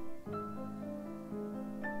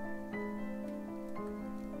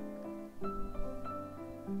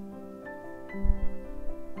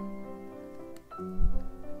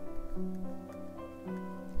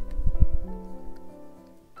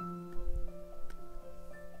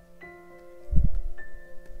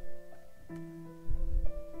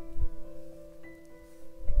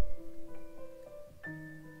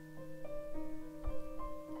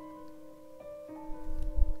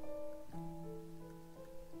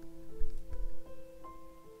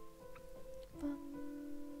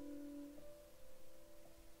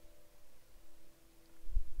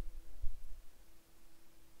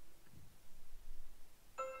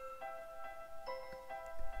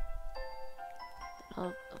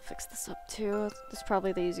 I'll fix this up too. This is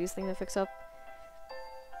probably the easiest thing to fix up.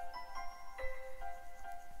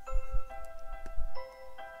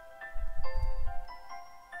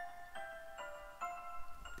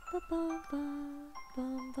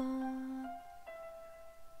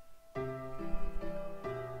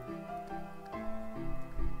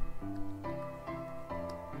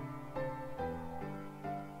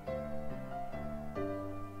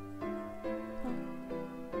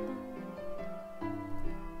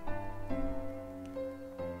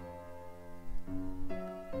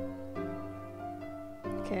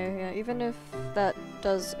 Okay, yeah, even if that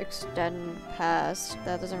does extend past,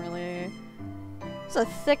 that doesn't really... It's a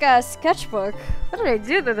thick-ass sketchbook! What did I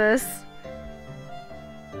do to this?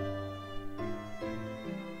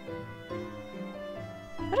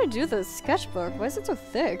 What did I do to this sketchbook? Why is it so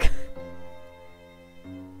thick?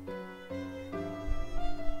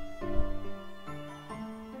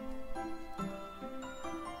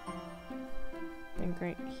 I think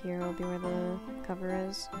right here will be where the cover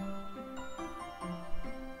is.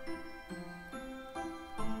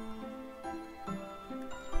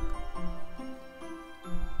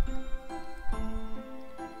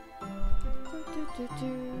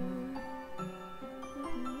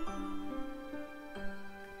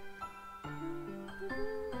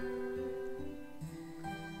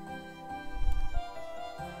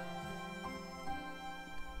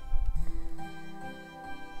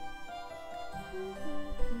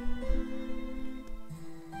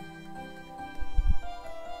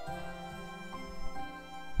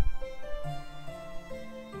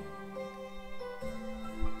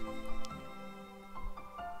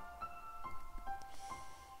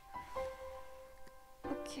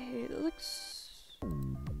 Okay, it looks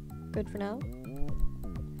good for now.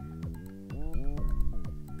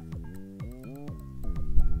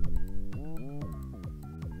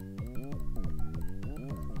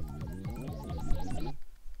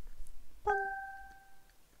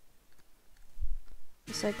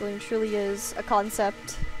 Recycling truly is a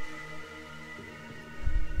concept.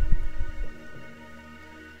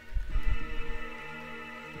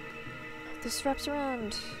 This wraps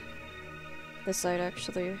around this side,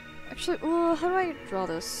 actually. Actually, ooh, how do I draw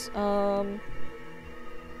this?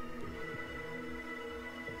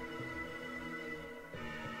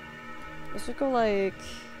 This would go like...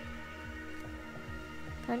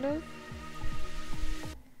 kind of?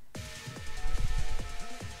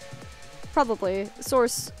 Probably.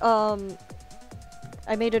 Source, I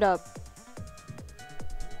made it up.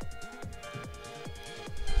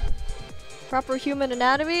 Proper human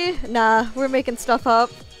anatomy? Nah, we're making stuff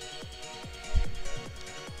up.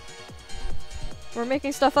 We're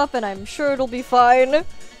making stuff up and I'm sure it'll be fine. Well,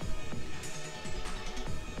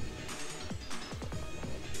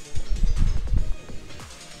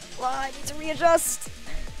 I need to readjust.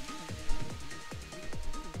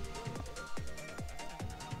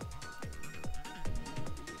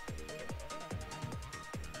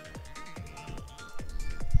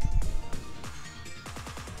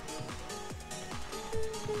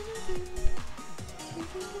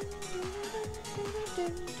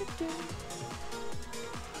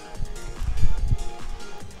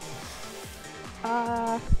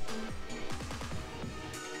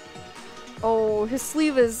 Oh, his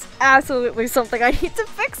sleeve is absolutely something I need to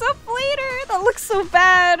fix up later! That looks so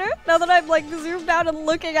bad! Now that I'm like zoomed out and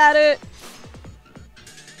looking at it.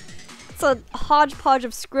 It's a hodgepodge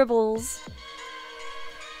of scribbles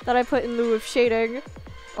that I put in lieu of shading.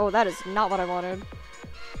 Oh, that is not what I wanted.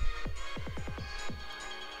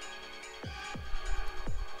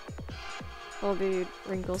 There'll be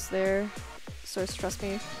wrinkles there. Source, trust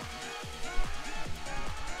me.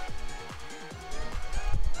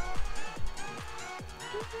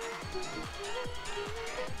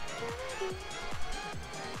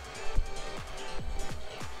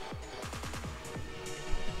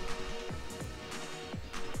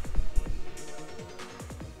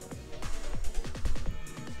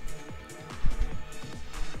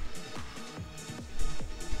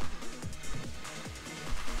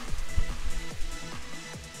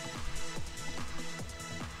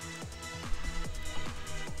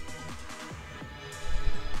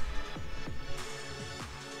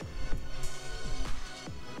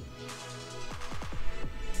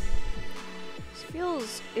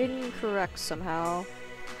 feels incorrect somehow.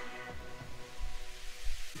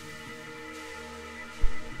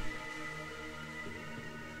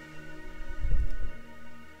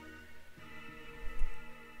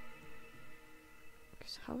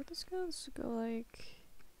 How would this go? This would go like...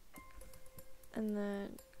 And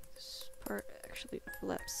then this part actually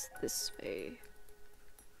flips this way.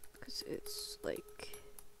 Because it's like...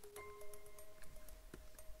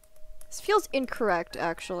 This feels incorrect,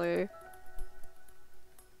 actually.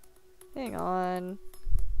 Hang on.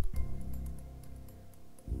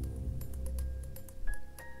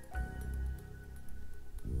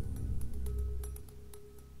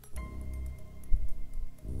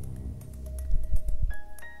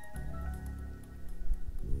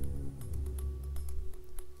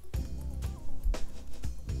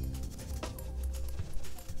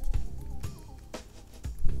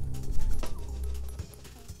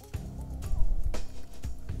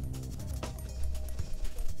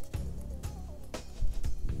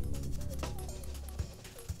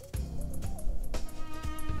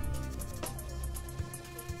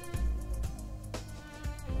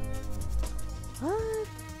 What?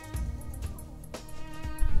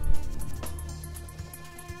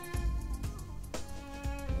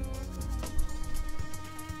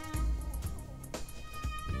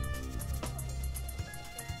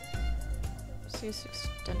 So just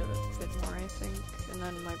extend it a bit more, I think, and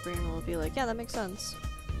then my brain will be like, yeah, that makes sense.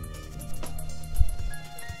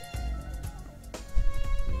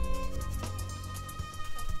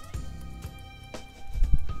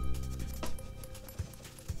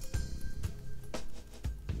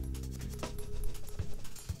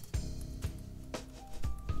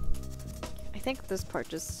 I think this part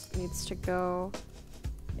just needs to go.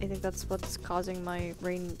 I think that's what's causing my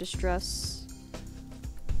brain distress.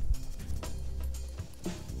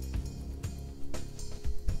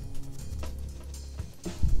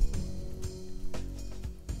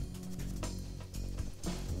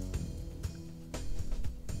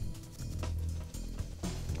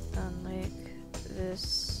 And like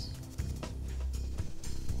this.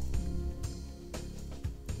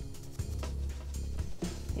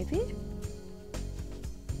 Maybe?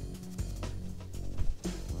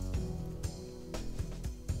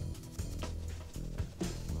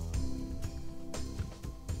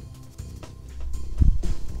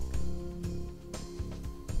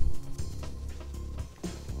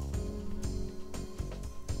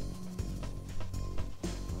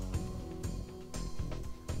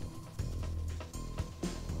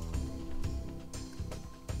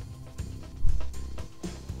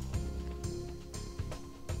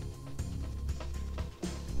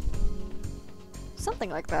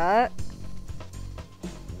 Something like that.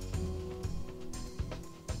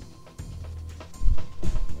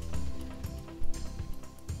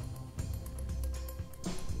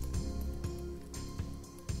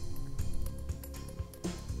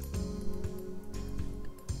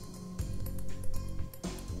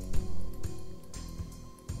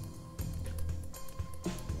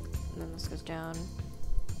 And then this goes down.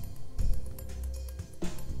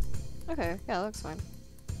 Okay, yeah, that looks fine.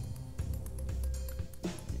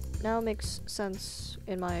 Now it makes sense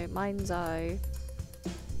in my mind's eye.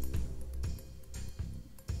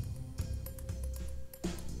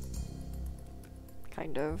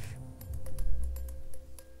 Kind of.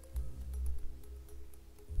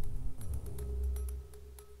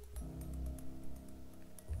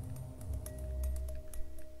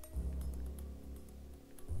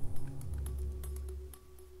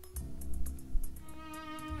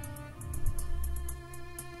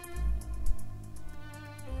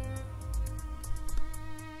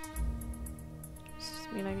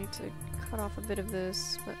 I mean, I need to cut off a bit of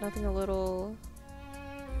this, but nothing a little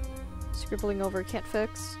scribbling over can't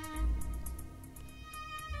fix.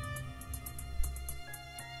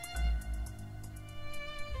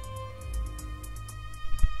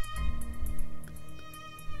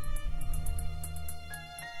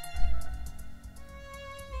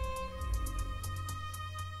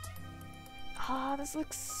 Ah, this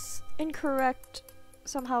looks incorrect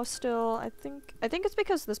somehow still. I think it's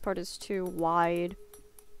because this part is too wide.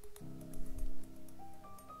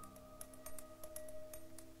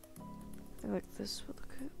 I feel like this would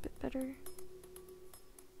look a bit better.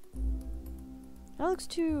 That looks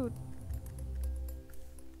too...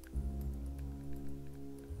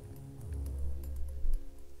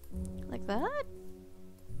 like that?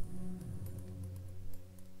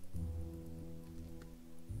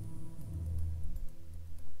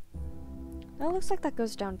 That looks like that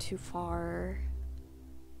goes down too far.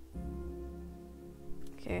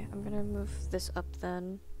 Okay, I'm gonna move this up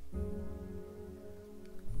then.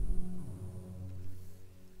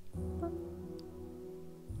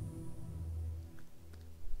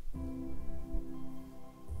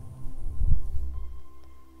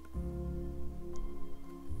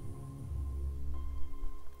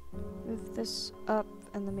 make this up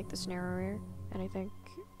and then make this narrower, and I think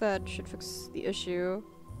that should fix the issue.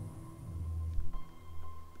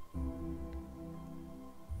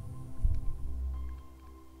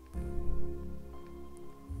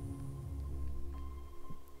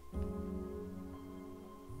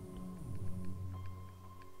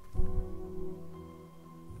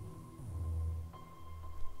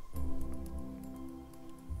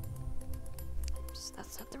 Oops,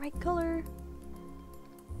 that's not the right color.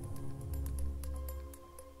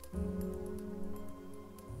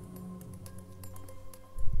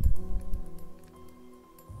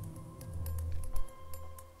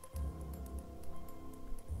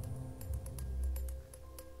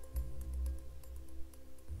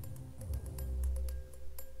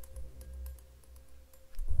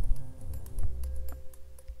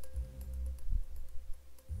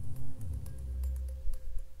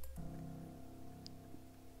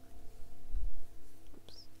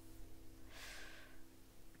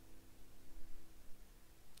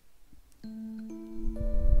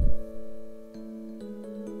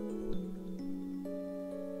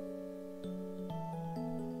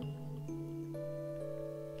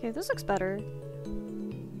 Okay, this looks better.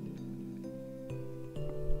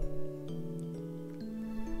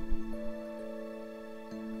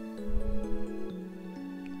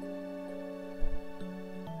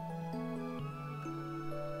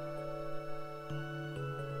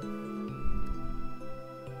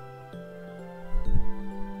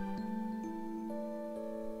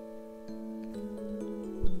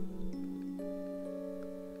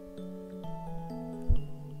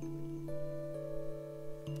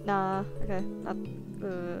 Nah, okay, not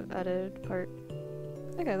the edited part.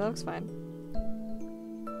 Okay, that looks fine.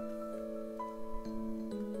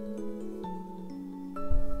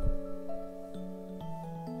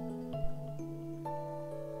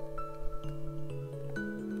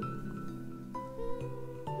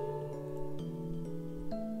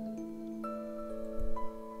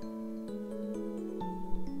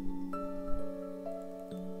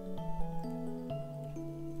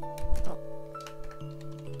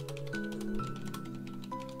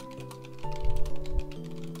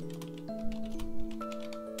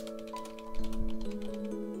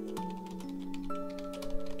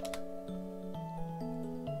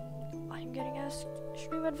 I'm getting asked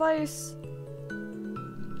stream advice.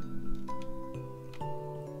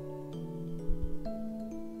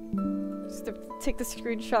 Just to take the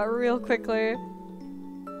screenshot real quickly.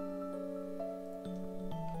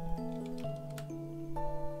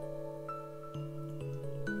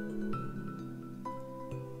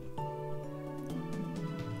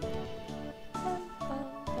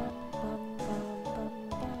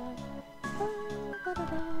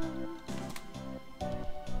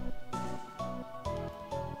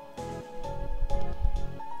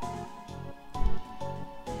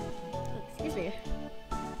 Excuse me.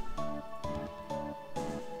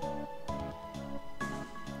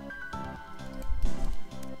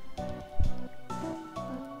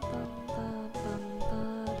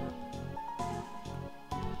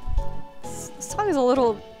 This song is a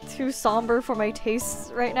little too somber for my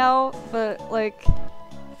tastes right now, but like,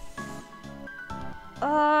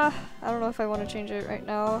 I don't know if I want to change it right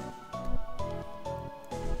now.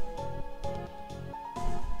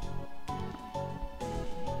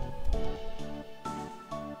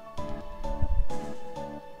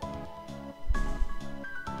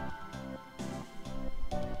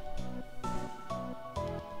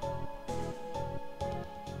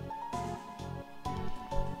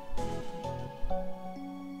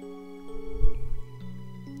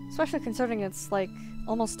 Especially considering it's like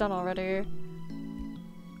almost done already.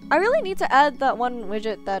 I really need to add that one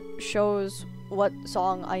widget that shows what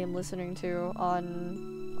song I am listening to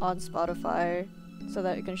on Spotify so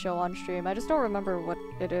that it can show on stream. I just don't remember what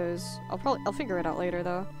it is. I'll figure it out later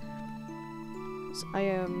though. So I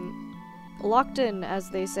am locked in,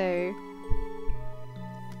 as they say.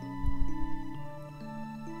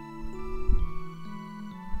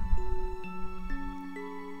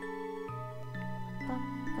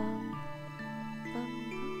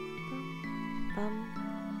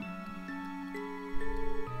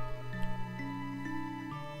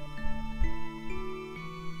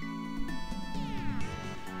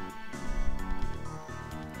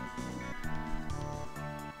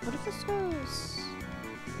 What if this goes?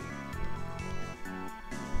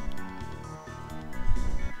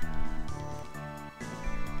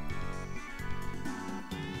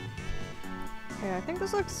 Okay, I think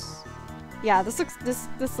this looks. Yeah, this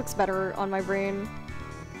looks better on my brain.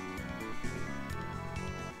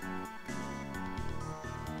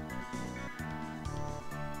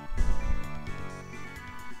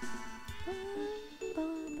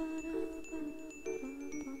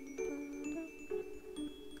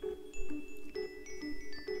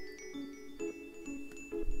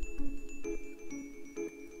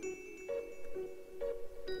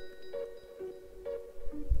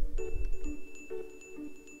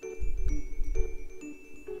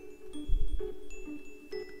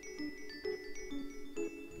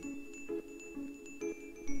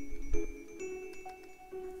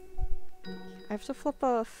 I have to flip.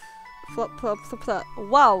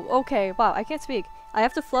 Wow, okay, wow, I can't speak. I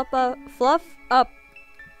have to fluff up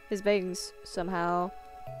his bangs somehow.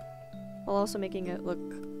 While also making it look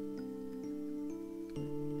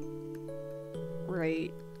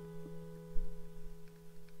right.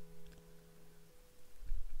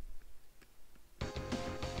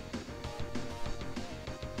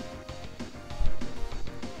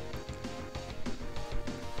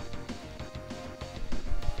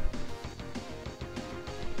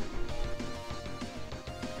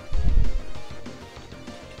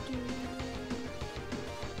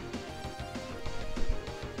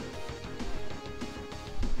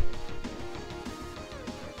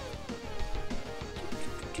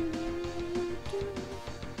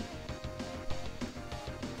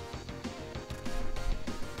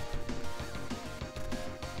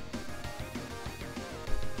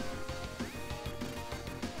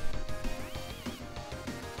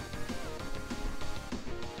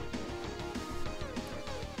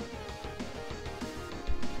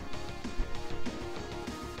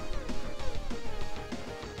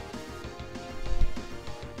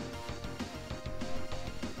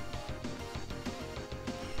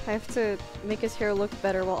 I have to make his hair look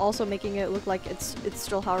better while also making it look like it's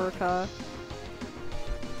still Haruka.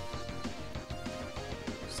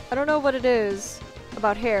 I don't know what it is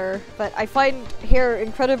about hair, but I find hair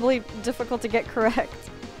incredibly difficult to get correct.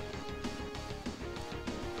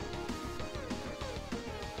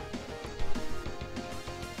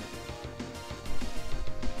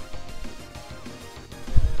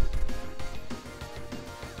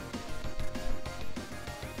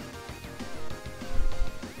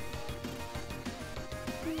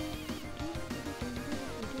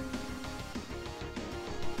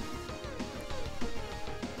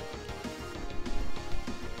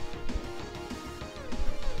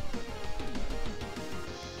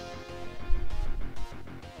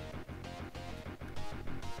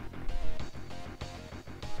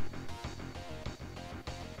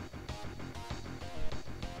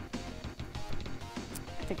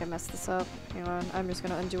 I think I messed this up. Hang on, I'm just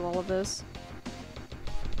gonna undo all of this.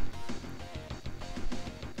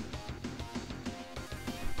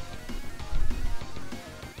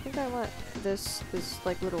 I think I want this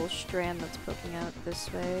like little strand that's poking out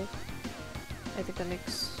this way. I think that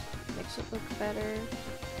makes it look better.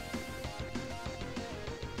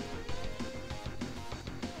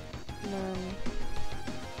 And then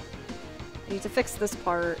I need to fix this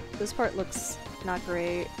part. This part looks not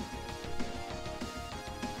great.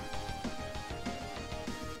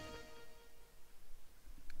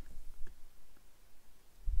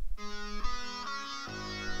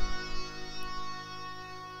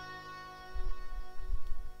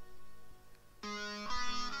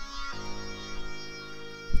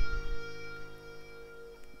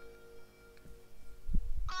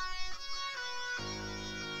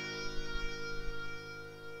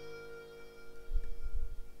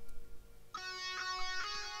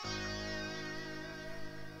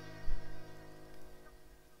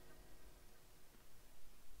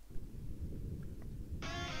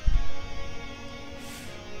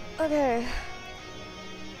 Okay.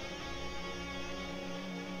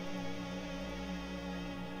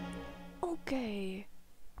 Okay.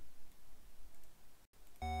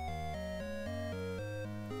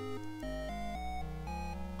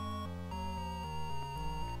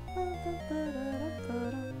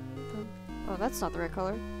 Oh, that's not the right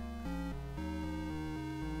color.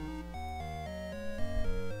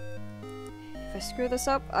 If I screw this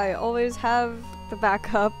up, I always have the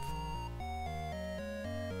backup.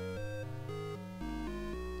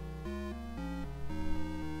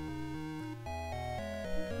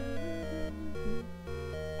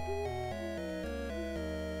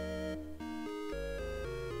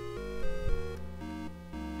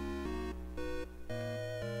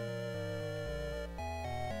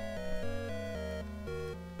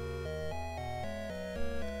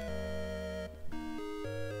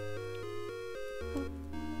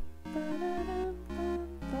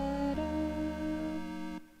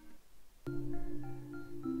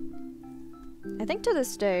 I think to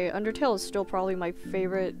this day, Undertale is still probably my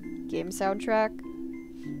favorite game soundtrack.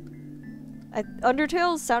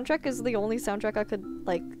 Undertale's soundtrack is the only soundtrack I could,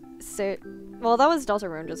 like, say, well, that was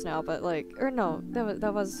Deltarune just now, but like, or no,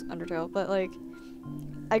 that was Undertale, but like,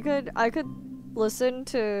 I could listen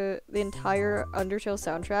to the entire Undertale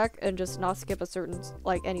soundtrack and just not skip a certain,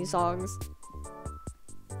 like, any songs.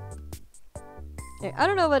 Yeah, I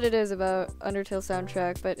don't know what it is about Undertale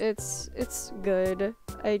soundtrack, but it's good.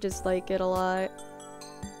 I just like it a lot.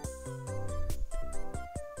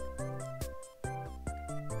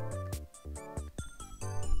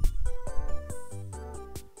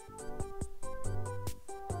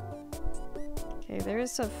 Okay, there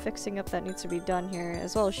is some fixing up that needs to be done here,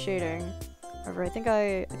 as well as shading. However, I think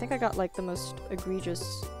I got like the most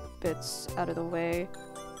egregious bits out of the way.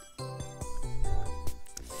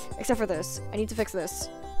 Except for this. I need to fix this.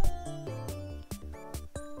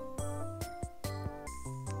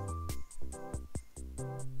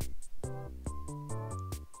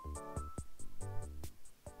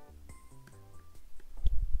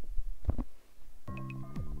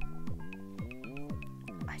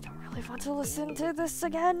 I don't really want to listen to this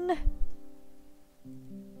again.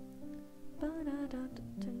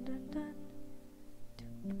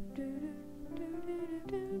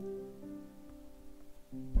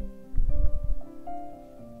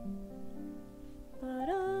 What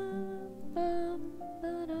am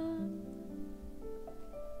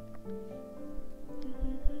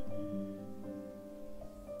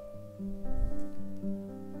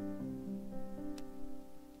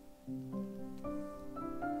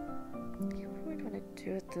I gonna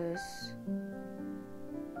do with this?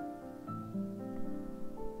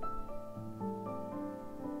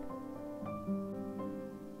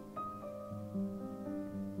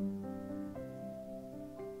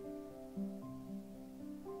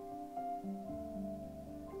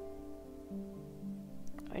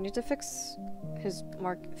 I need to fix his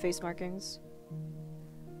face markings.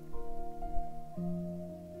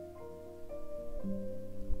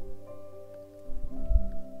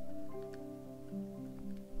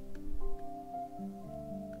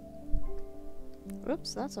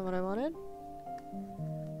 Oops, that's not what I wanted.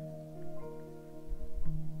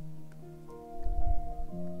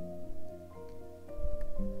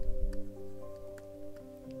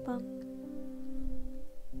 Bum.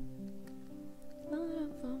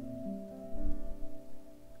 Ba-da-bum.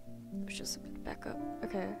 It's just a bit back up.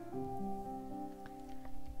 Okay.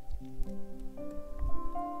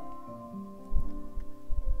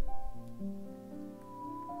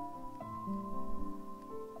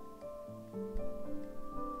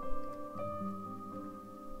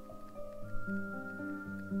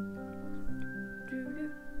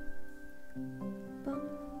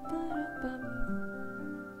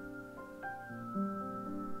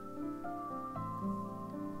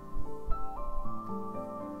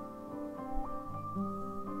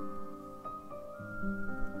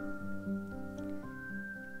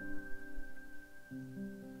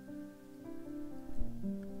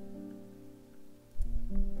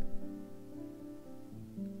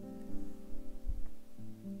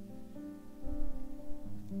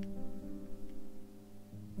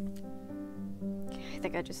 I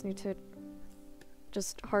think I just need to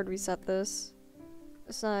just hard reset this.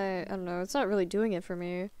 It's not, I don't know, it's not really doing it for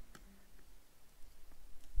me.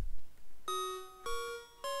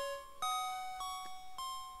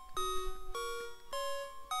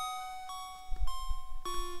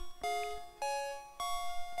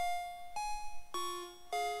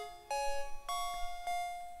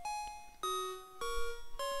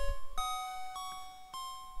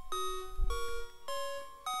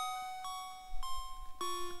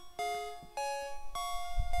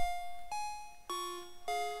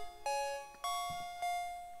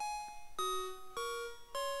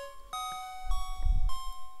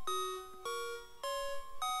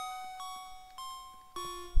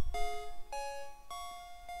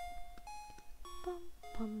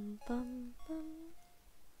 Bum, bum, bum.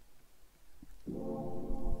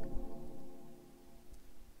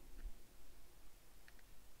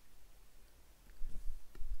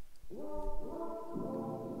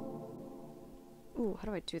 Ooh, how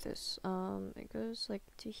do I do this? It goes like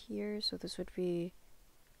to here, so this would be...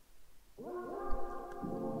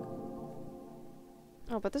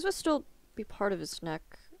 Oh, but this would still be part of his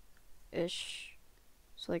neck-ish.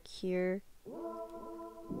 So like here.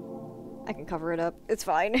 I can cover it up. It's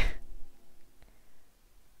fine.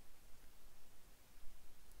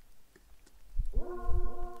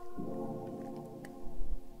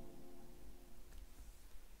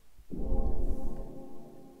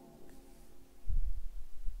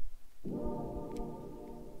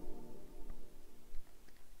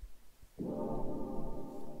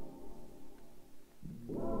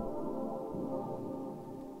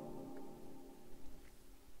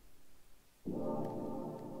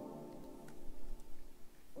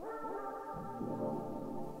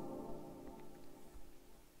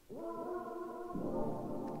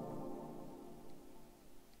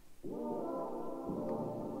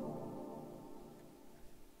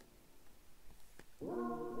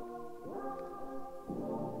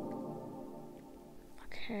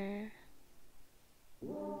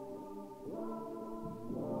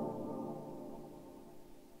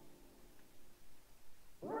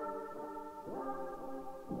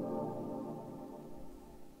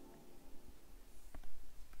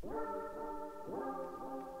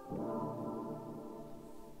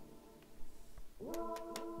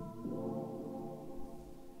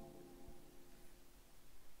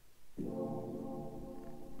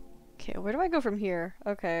 Okay, where do I go from here?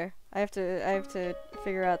 Okay, I have to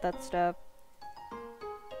figure out that step.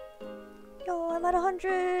 Yo, I'm at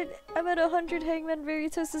 100! I'm at 100 Hangman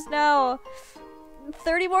Veritases now!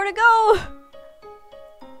 30 more to go!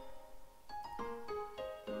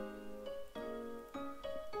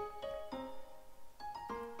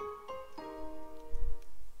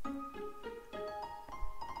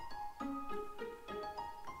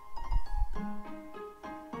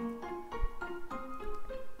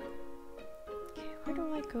 Okay, where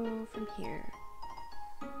do I go from here?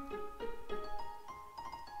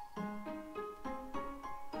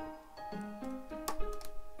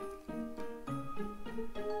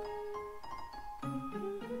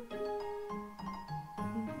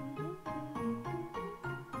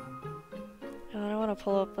 I don't want to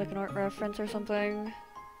pull up like an art reference or something.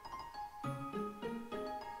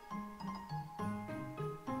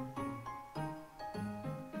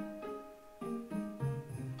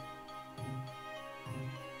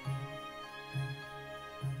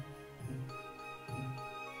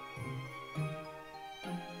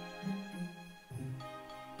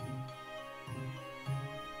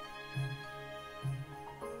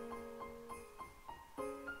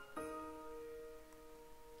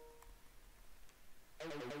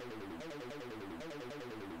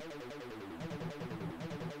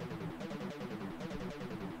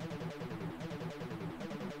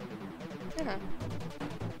 Yeah.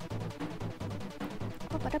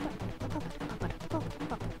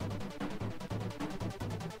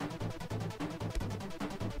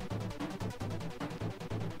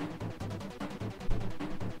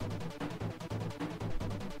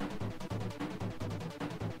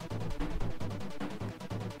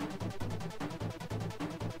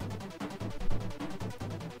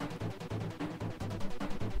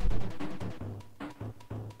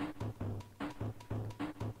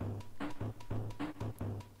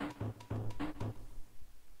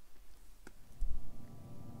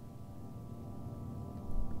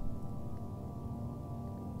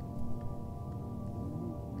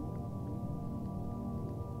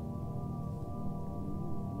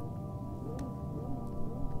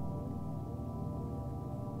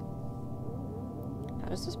 How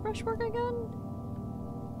does this brush work again?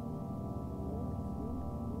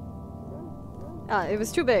 Ah, it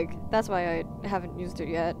was too big. That's why I haven't used it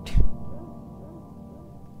yet.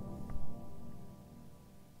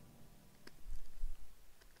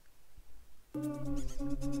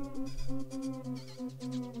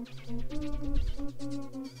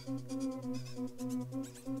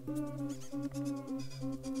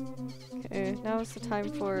 Okay, now is the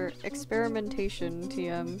time for experimentation,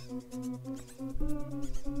 TM.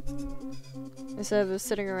 Instead of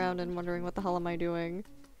sitting around and wondering what the hell am I doing.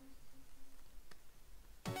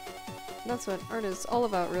 That's what art is all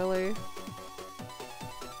about, really.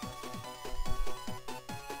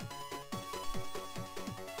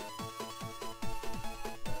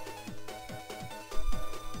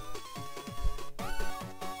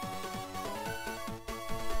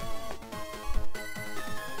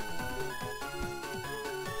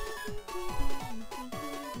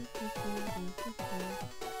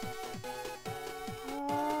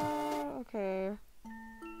 Okay.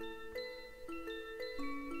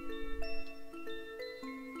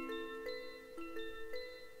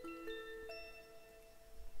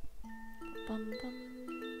 Bum bum.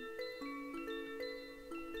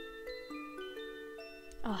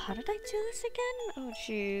 Oh, how did I do this again? Oh,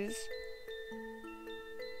 jeez.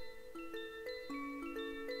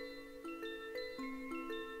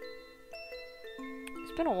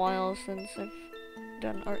 It's been a while since I've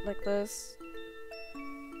done art like this.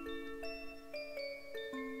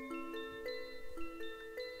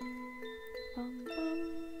 Bum bum.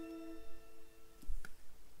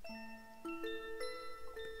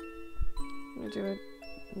 I'm gonna do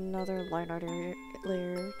another line art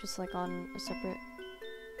layer, just like on a separate.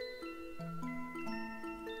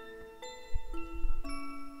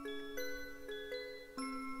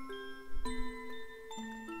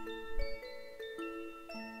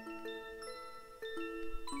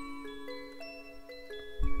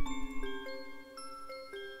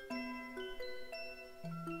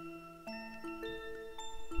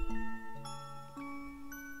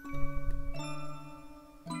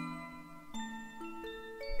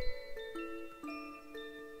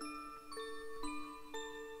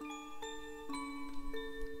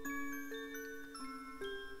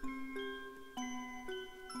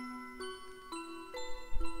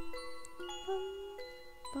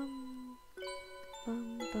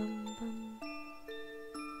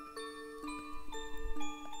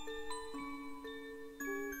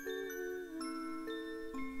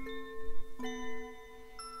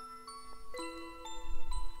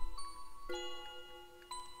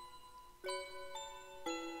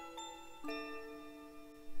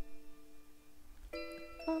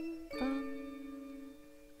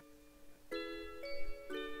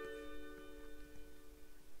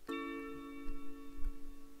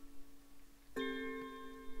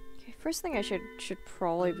 First thing I should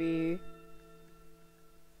probably be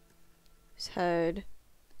his head.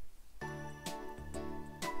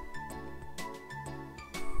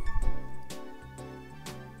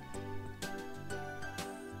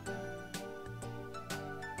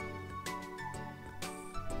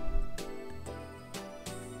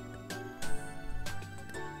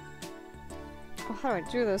 Oh, how do I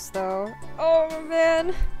do this though? Oh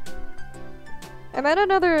man! I might add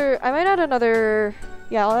another,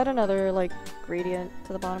 yeah, I'll add another, like, gradient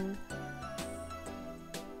to the bottom.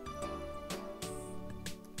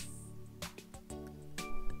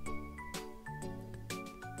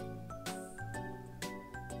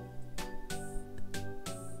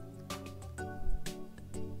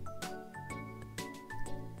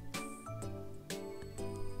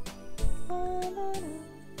 Overlay?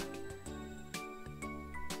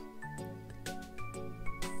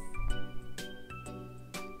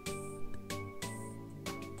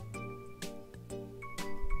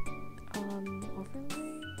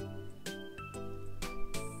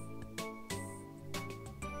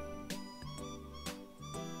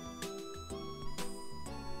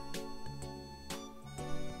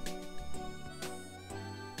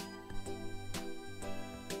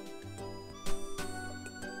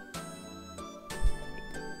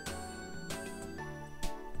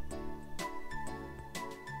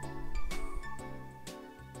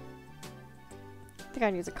 I think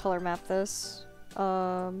I need to color map this.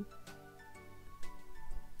 Can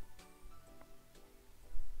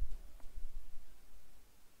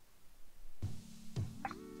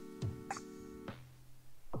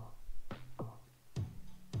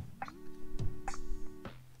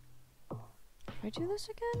I do this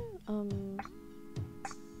again?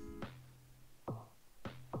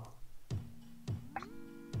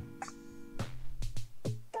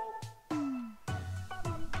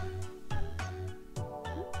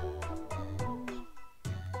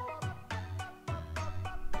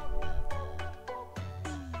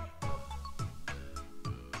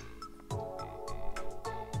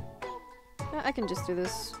 I can just do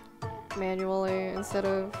this manually instead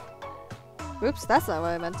of... Oops, that's not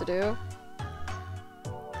what I meant to do.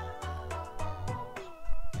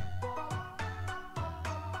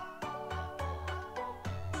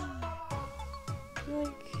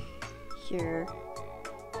 Like... here.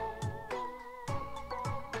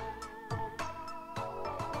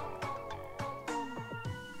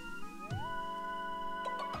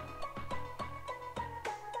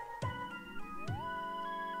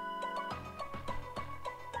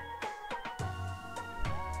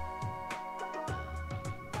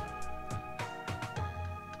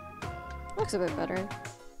 Looks a bit better.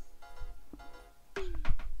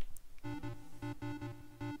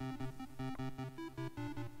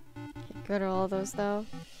 Okay, good at all of those though.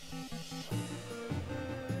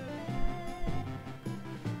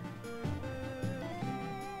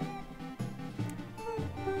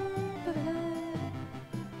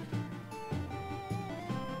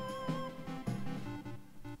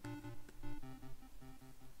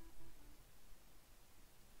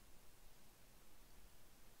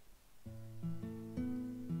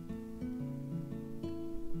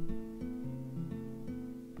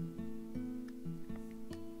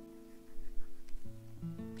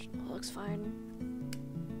 Looks fine.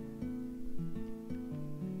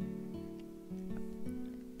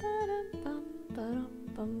 Ba-dum-bum,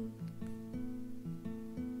 ba-dum-bum.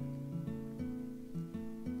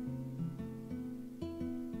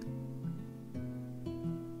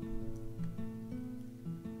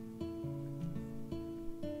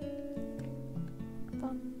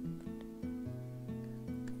 Bum.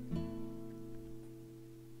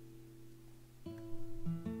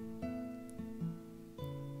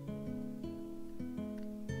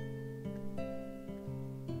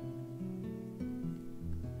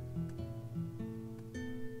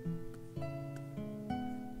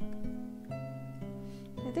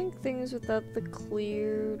 I think things without the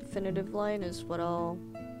clear definitive line is what I'll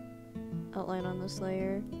outline on this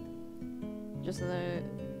layer, just so that it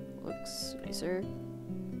looks nicer.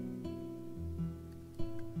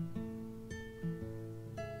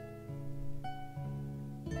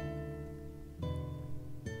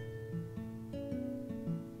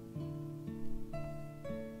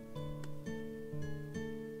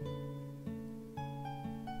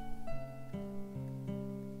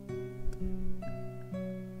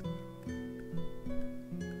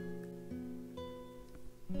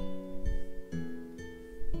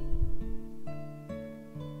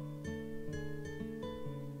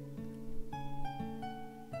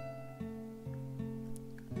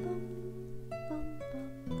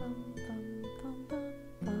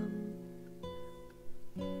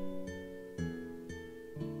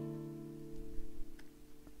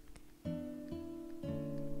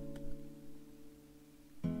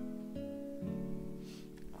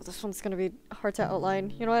 this one's gonna be hard to outline.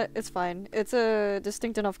 You know what? It's fine. It's a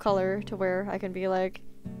distinct enough color to where I can be like,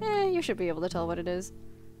 you should be able to tell what it is.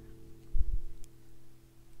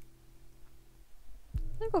 I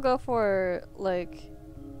think we'll go for, like...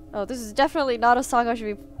 Oh, this is definitely not a song that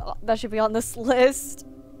should be on this list.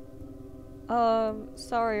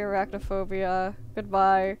 Sorry, Arachnophobia.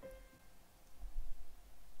 Goodbye.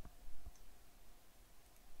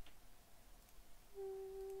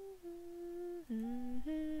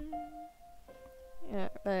 Yeah,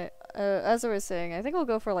 but as I was saying, I think we'll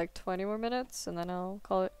go for like 20 more minutes and then I'll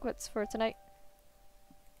call it quits for tonight.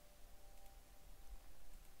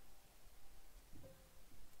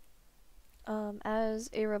 As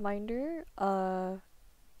a reminder,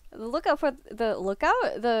 look out for I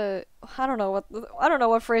don't know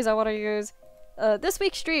what phrase I want to use. This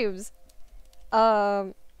week's streams.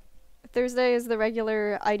 Thursday is the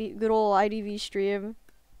regular good old IDV stream.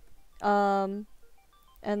 And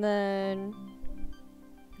then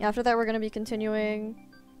after that we're gonna be continuing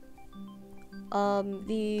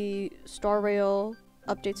the Star Rail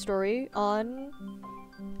update story on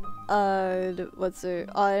on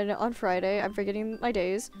Friday. I'm forgetting my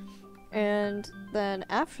days. And then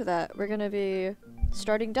after that we're gonna be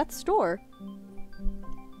starting Death's Door.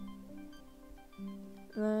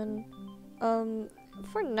 And then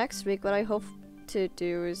for next week what I hope to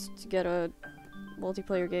do is to get a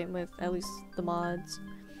multiplayer game with at least the mods.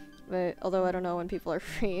 But although I don't know when people are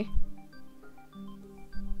free.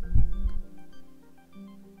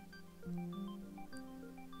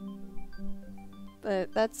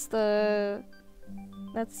 But that's this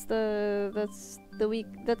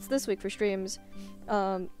week for streams.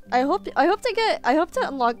 I hope to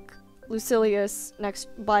unlock Lucilius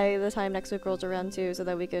by the time next week rolls around too, so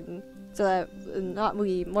that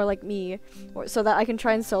more like me, so that I can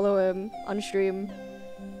try and solo him on stream.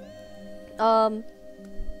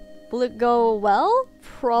 Will it go well?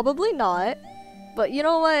 Probably not. But you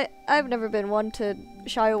know what? I've never been one to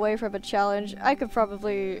shy away from a challenge. I could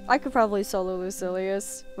probably solo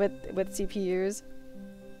Lucilius with CPUs.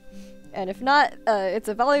 And if not, it's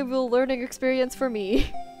a valuable learning experience for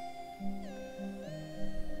me.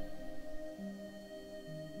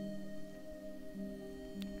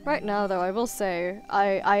 Right now, though, I will say,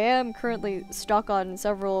 I am currently stuck on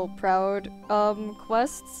several Proud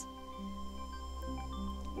quests.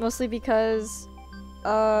 Mostly because,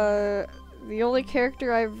 the only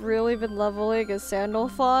character I've really been leveling is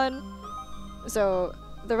Sandalphon. So,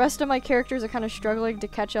 the rest of my characters are kind of struggling to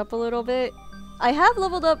catch up a little bit. I have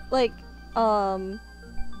leveled up, like, I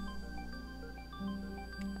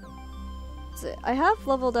have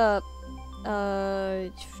leveled up, oh,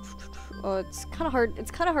 it's kind of hard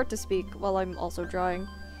to speak while I'm also drawing.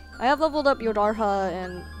 I have leveled up Yodarha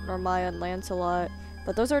and Normaya and Lancelot,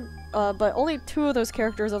 but those are, but only 2 of those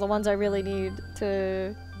characters are the ones I really need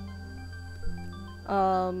to,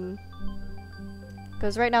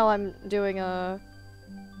 because right now I'm doing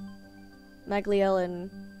Magliel and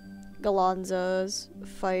Galanza's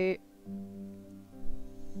fight,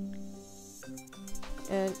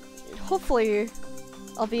 and hopefully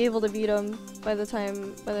I'll be able to beat him by the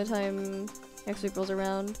time next week rolls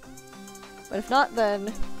around. But if not,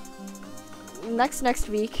 then next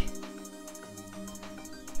week.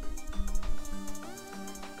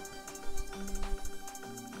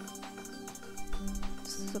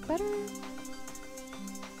 Is it better?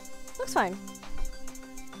 Looks fine.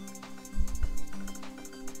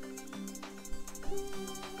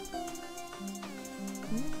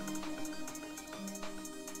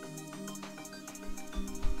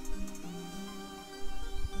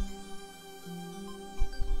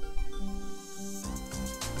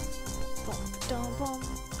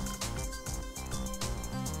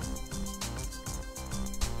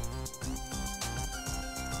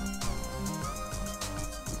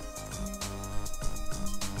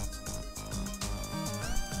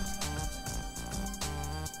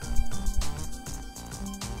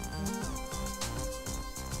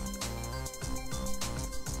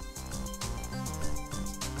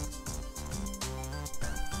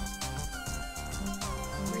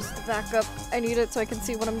 Backup. I need it so I can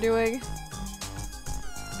see what I'm doing.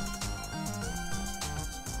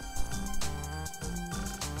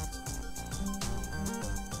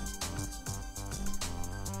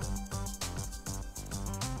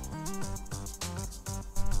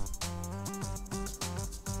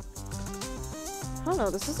 I don't know,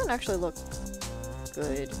 this doesn't actually look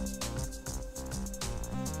good.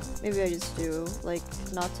 Maybe I just do, like,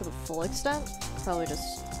 not to the full extent. Probably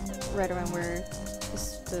just right around where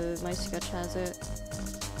my sketch has it.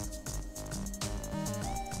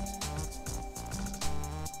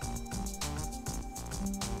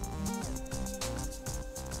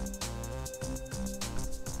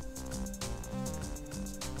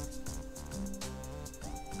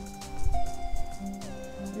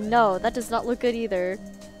 No, that does not look good either.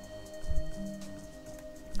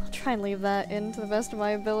 I'll try and leave that in to the best of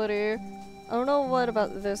my ability. I don't know what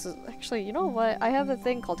about this is- actually, you know what? I have a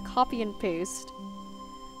thing called copy and paste.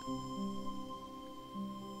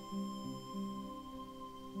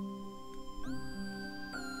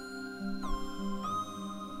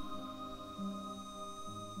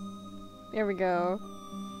 There we go.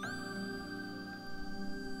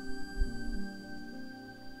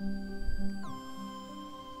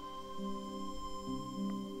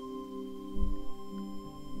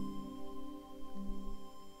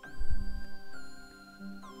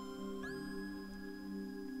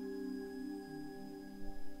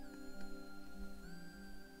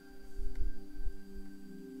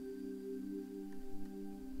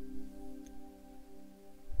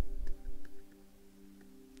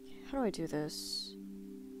 How do I do this?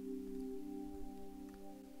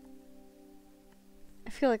 I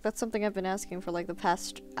feel like that's something I've been asking for like the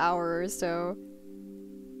past hour or so.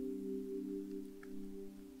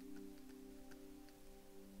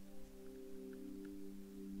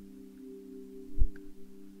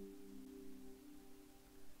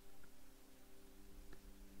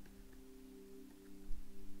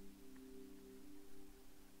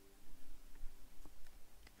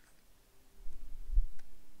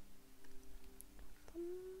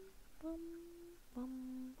 Bum,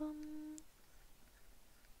 bum, bum.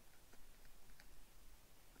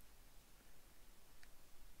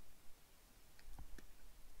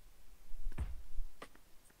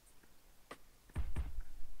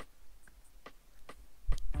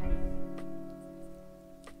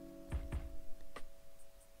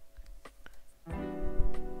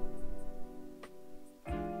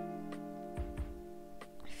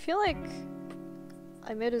 I feel like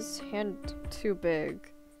I made his hand too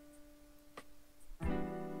big.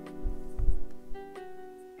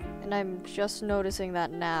 And I'm just noticing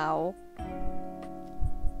that now.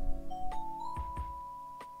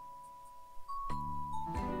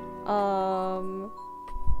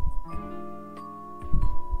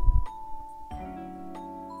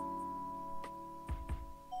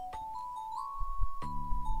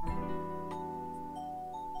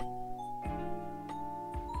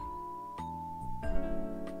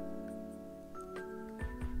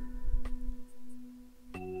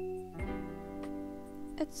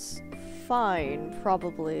 It's fine,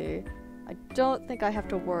 probably. I don't think I have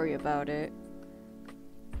to worry about it.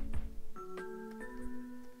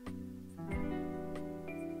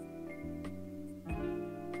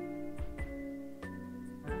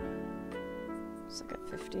 It's like at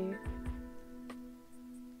 50.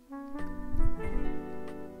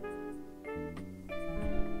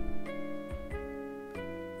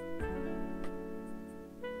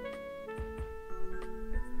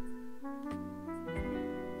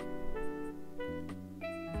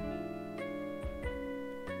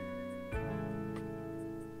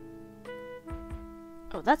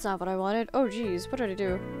 Oh, that's not what I wanted. Oh, geez, what did I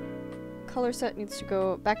do? Color set needs to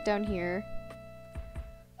go back down here.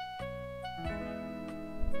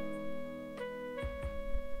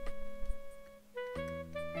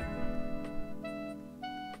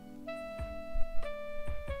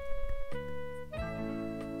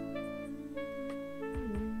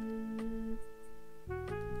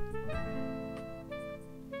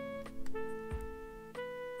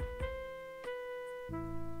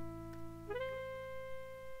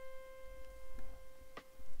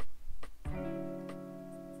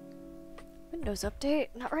 Windows update?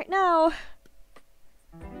 Not right now!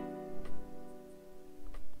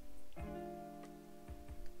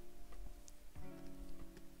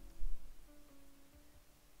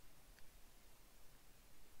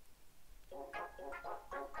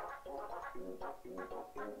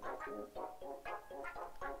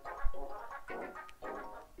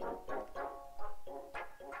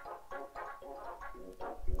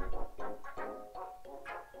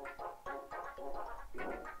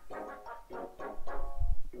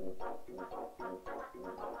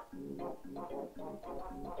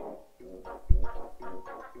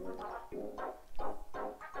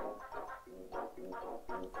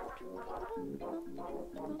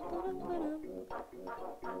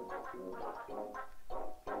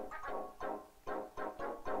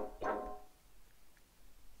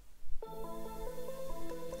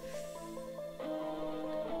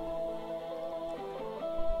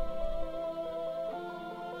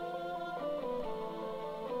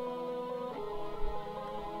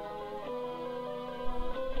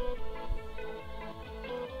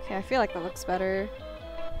 Okay, I feel like that looks better.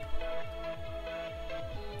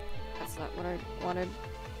 That's not what I wanted.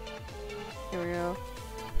 Here we go.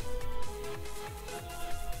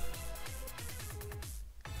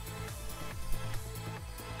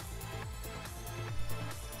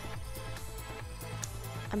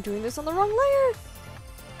 I'm doing this on the wrong layer!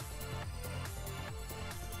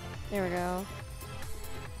 There we go.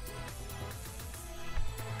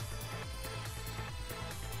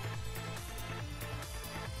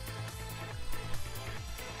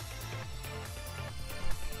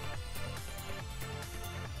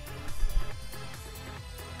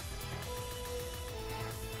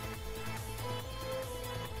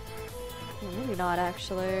 Well, maybe not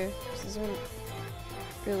actually. This doesn't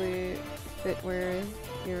really fit where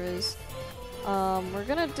here is. We're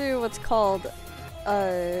gonna do what's called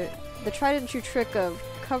the tried and true trick of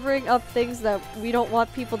covering up things that we don't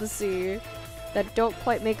want people to see, that don't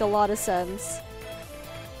quite make a lot of sense.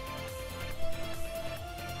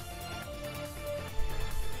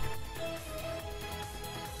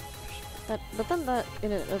 But then that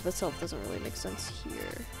in and of itself doesn't really make sense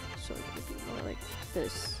here. So it would be more like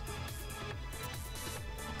this.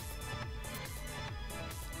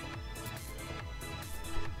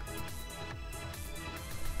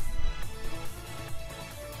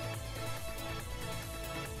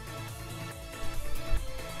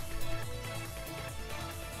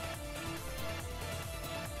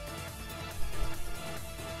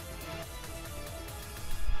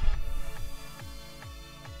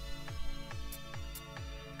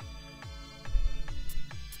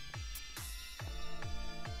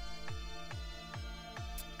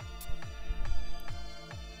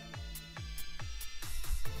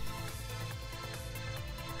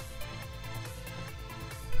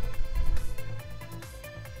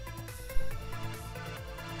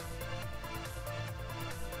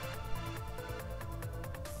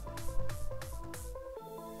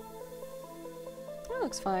 That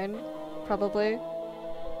looks fine. Probably.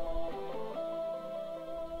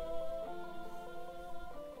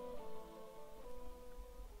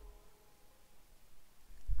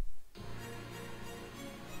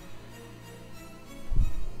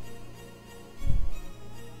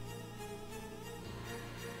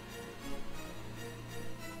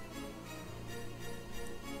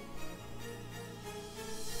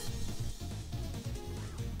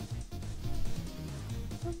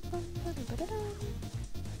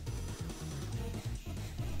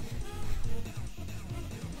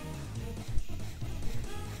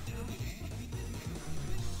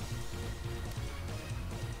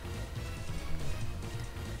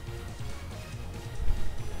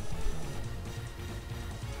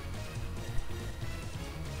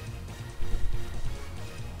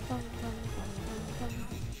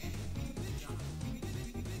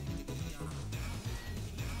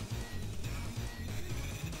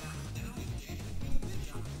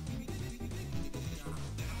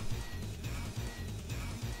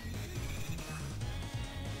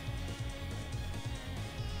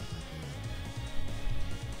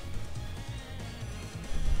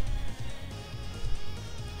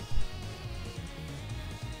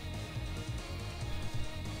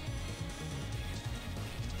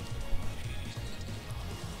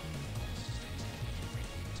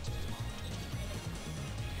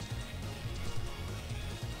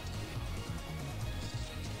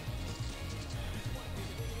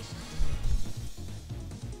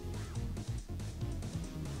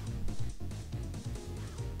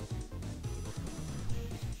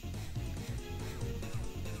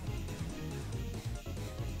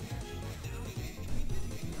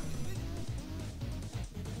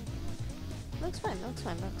 Looks fine, looks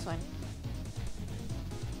fine, looks fine.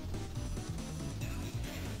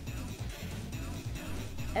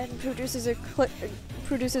 And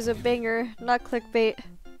produces a banger, not clickbait.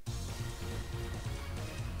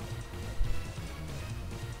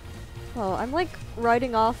 Oh, I'm like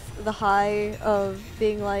riding off the high of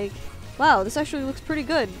being like, wow, this actually looks pretty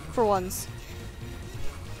good for once.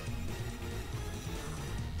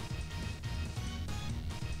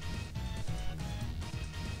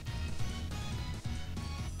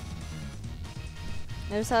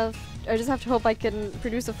 I just have to hope I can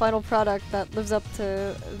produce a final product that lives up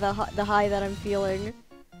to the high that I'm feeling.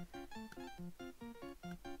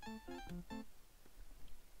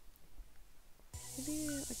 Maybe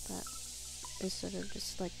like that instead of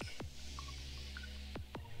just like.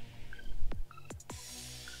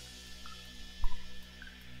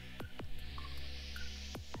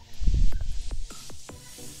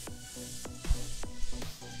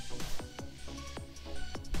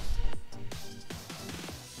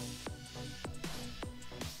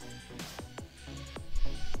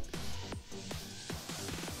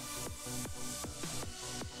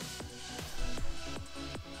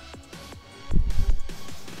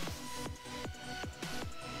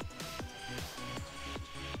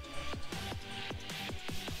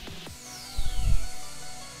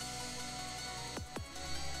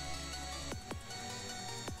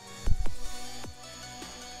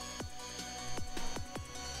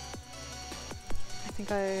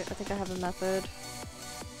 think I have a method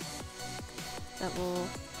that will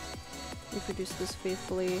reproduce this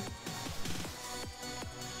faithfully.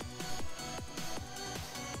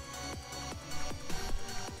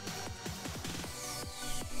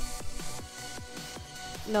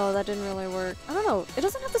 No, that didn't really work. I don't know. It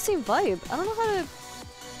doesn't have the same vibe. I don't know how to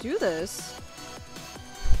do this.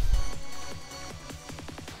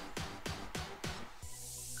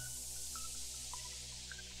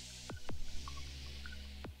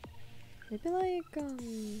 Maybe like,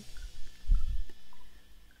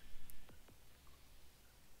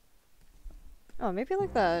 oh, maybe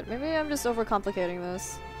like that. Maybe I'm just overcomplicating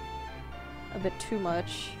this a bit too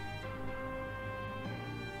much.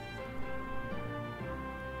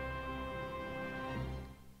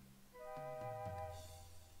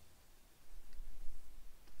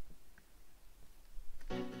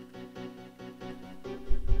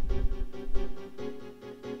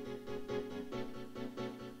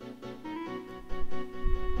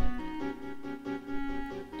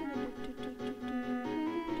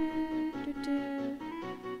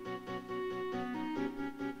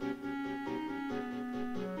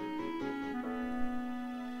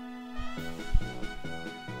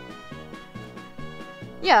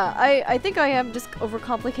 Yeah, I think I am just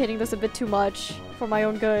overcomplicating this a bit too much for my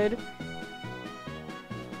own good.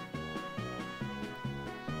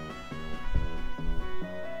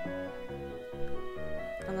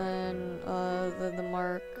 And then, the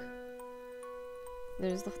mark.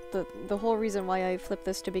 There's the whole reason why I flipped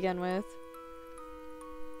this to begin with.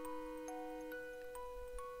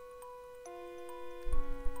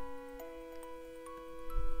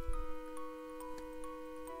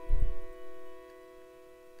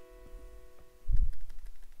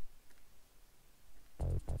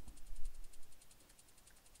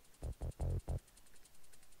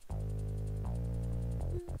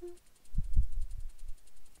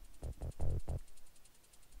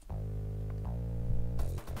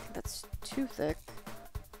 That's too thick.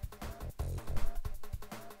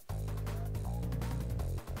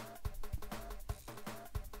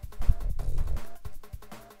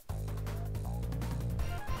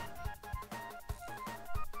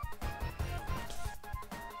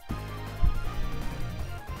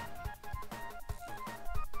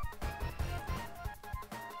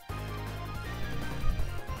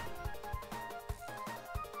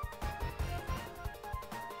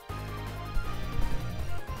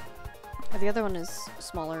 The other one is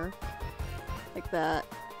smaller. Like that.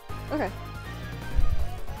 Okay.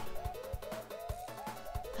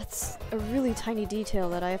 That's a really tiny detail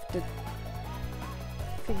that I have to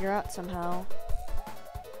figure out somehow.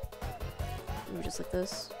 Maybe just like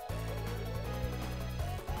this.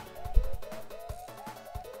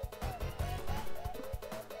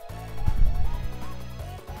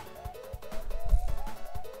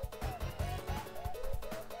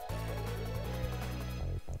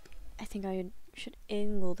 I think I should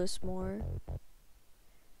angle this more.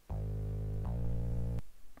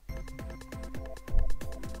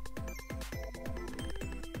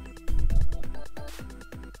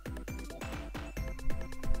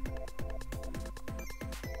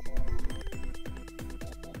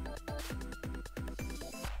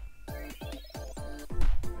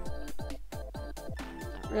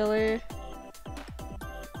 Really?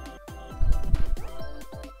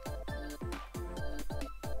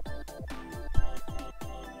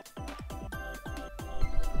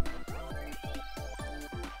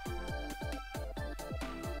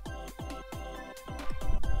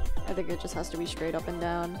 I think it just has to be straight up and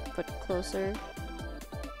down, but closer.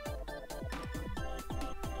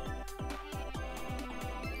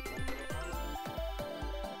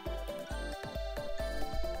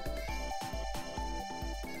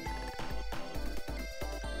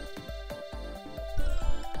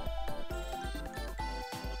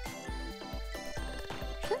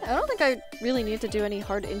 I don't think I really need to do any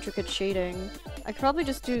hard, intricate shading. I could probably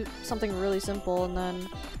just do something really simple and then...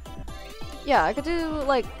 Yeah, I could do,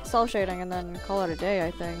 like, cell shading and then call it a day, I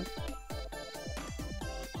think.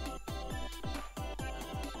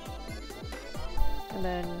 And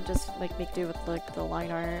then just, like, make do with, like, the line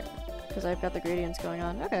art. Because I've got the gradients going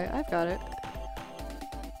on. Okay, I've got it.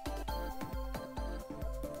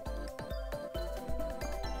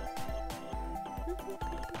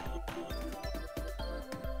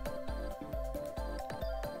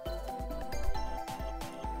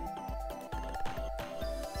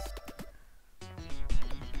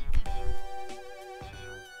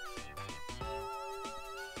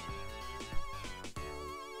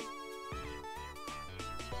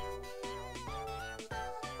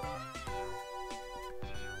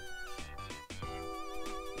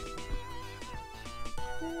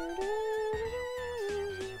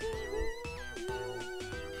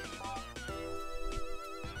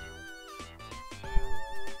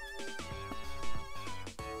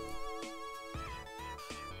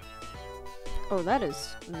 Oh, that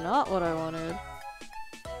is not what I wanted.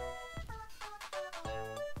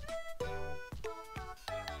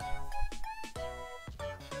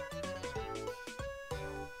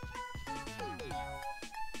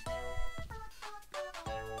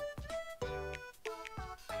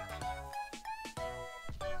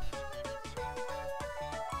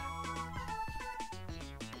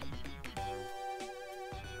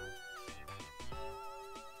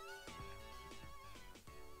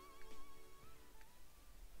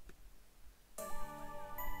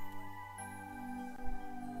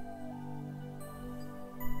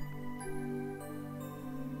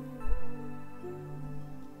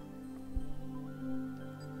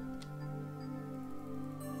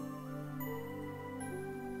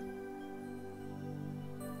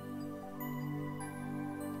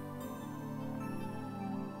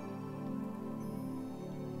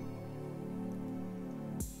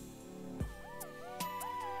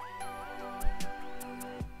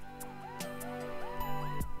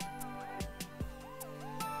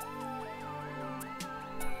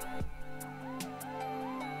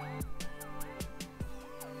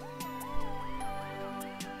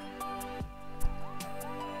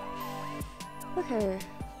 Okay.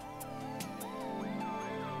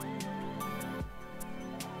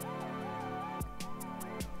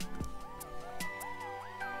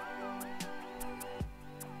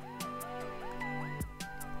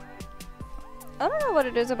 I don't know what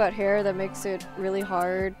it is about hair that makes it really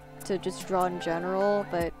hard to just draw in general,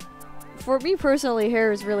 but for me personally,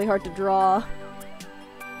 hair is really hard to draw.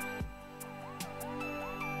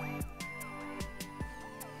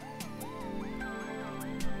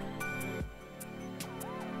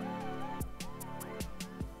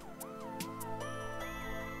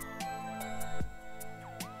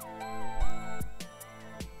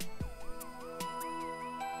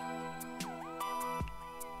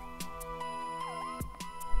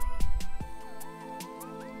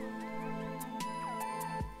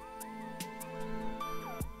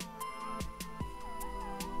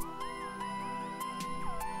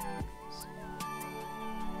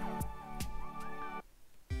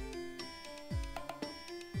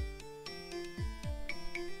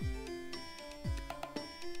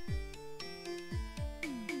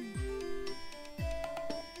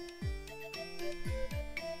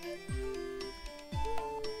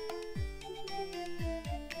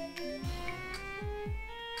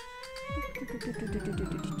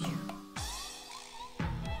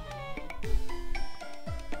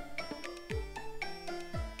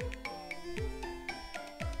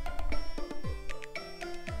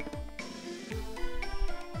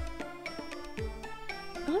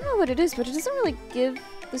 I don't know what it is, but it doesn't really give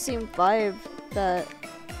the same vibe that...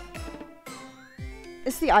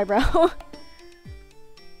 It's the eyebrow.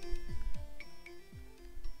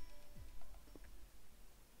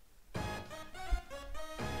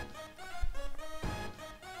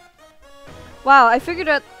 Wow, I figured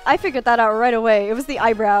that out right away. It was the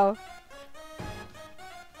eyebrow.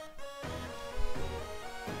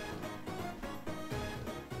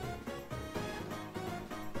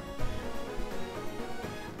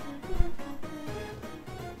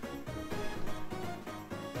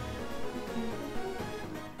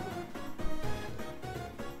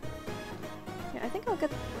 Yeah, I think I'll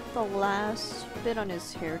get the last bit on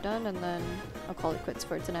his hair done and then I'll call it quits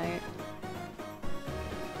for tonight.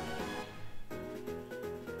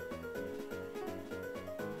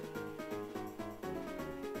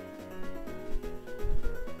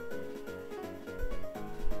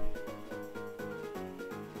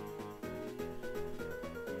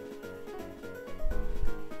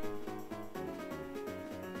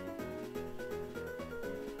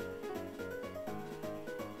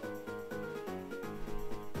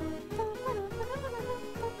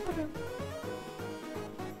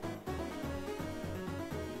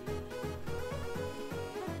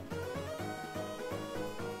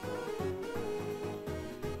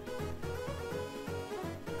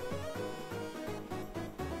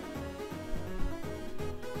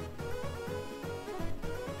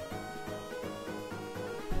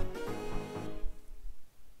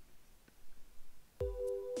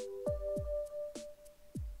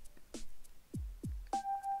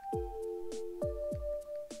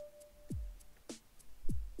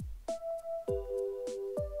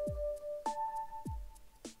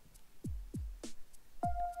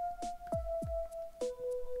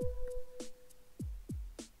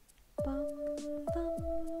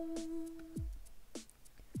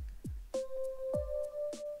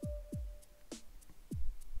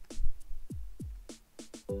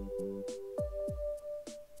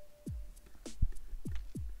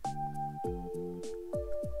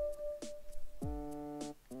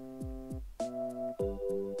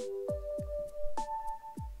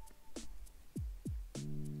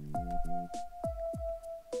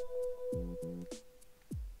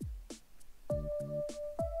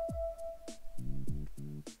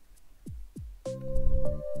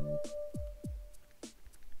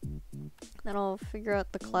 Then I'll figure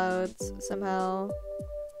out the clouds somehow.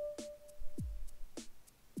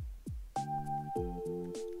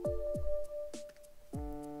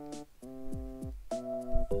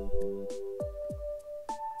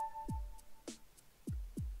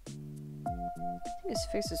 I think his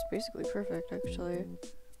face is basically perfect, actually.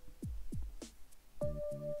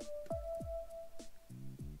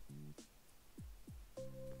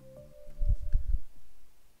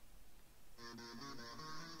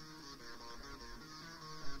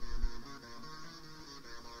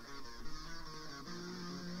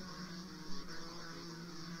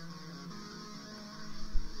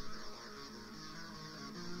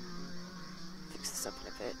 Fix this up in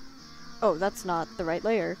a bit. Oh, that's not the right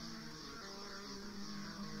layer.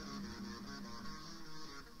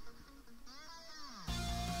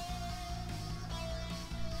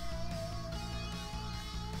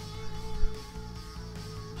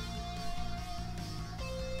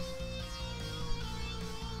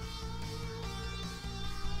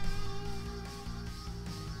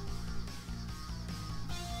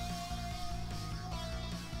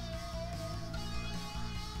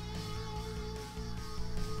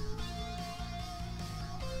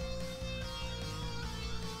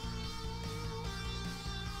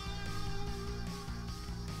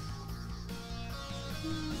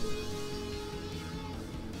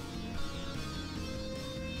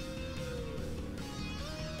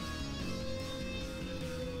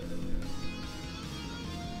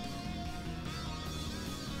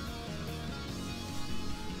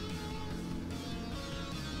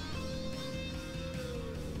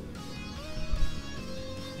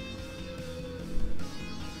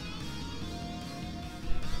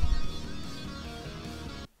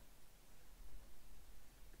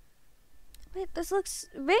 Wait, this looks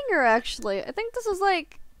banger actually. I think this is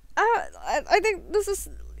like, I think this is,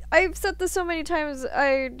 I've said this so many times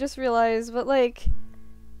I just realized, but like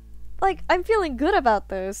I'm feeling good about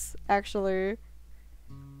this actually.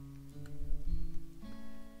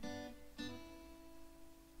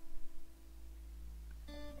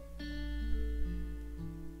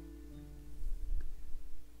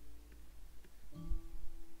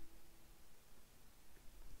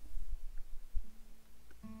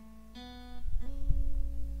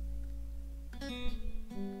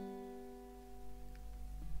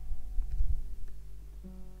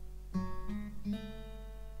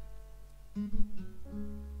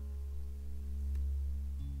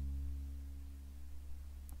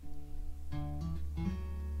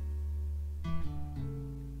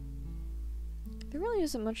 There really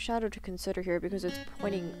isn't much shadow to consider here because it's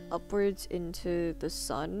pointing upwards into the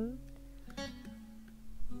sun.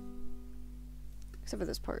 Except for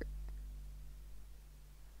this part.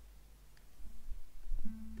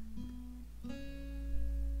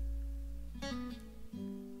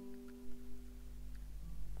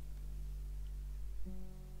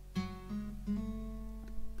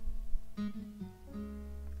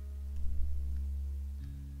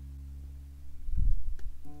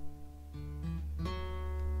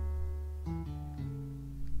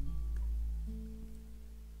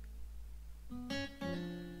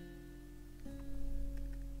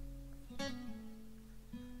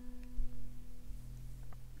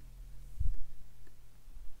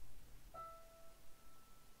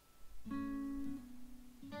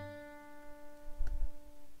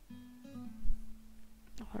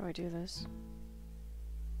 How do I do this?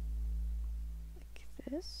 Like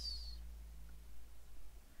this?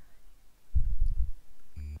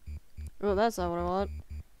 Oh, that's not what I want.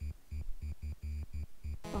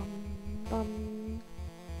 Bum, bum.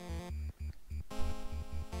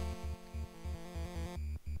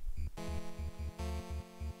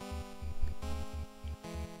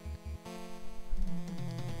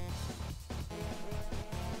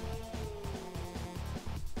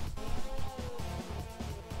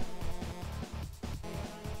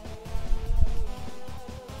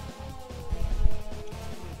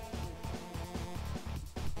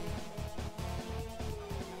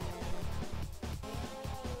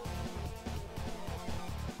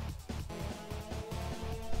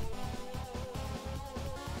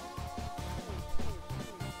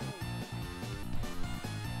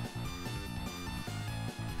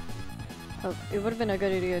 Oh, it would have been a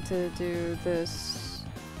good idea to do this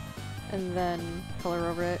and then color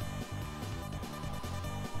over it.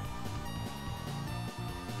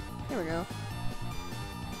 There we go.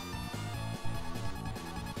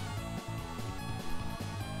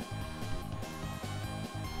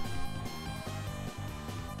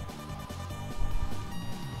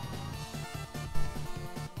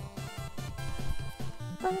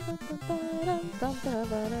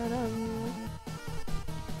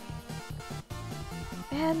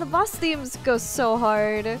 Man, the boss themes go so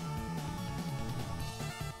hard.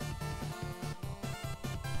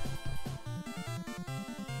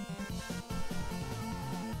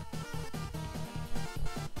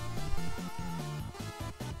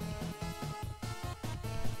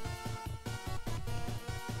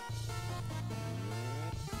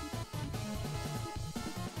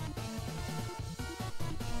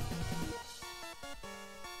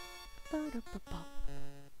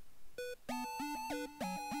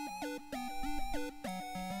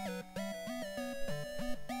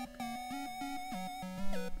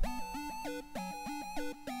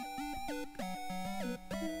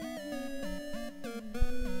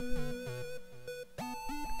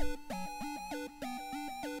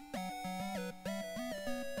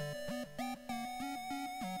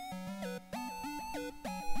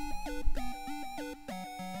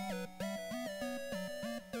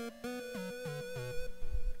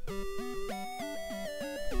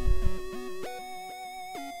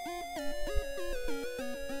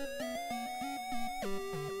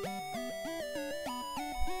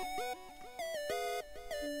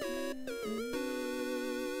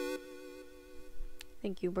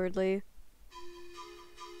 Thank you, Birdly.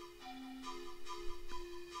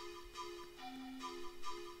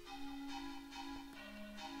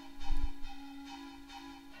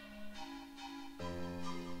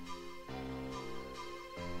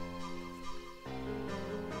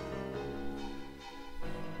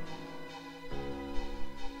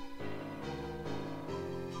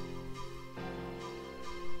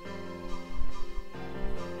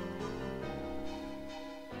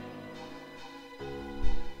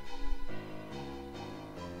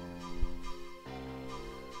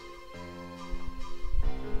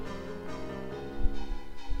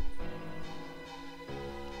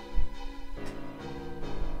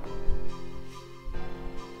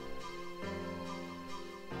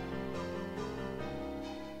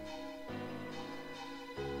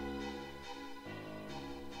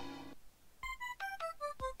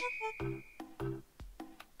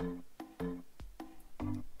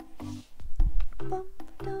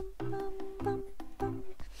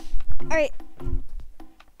 Alright.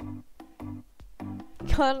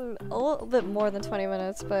 Gone a little bit more than 20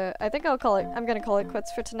 minutes, but I think I'm gonna call it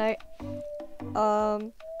quits for tonight. Yeah,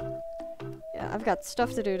 I've got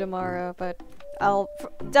stuff to do tomorrow, but I'll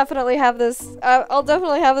definitely have this,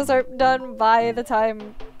 art done by the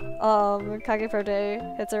time, KagePro Day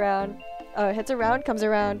comes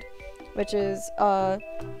around, which is,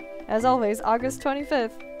 as always, August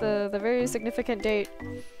 25th, the very significant date.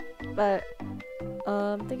 But,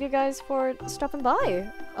 thank you guys for stopping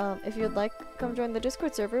by. If you'd like, come join the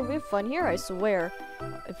Discord server. We have fun here, I swear.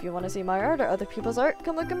 If you want to see my art or other people's art,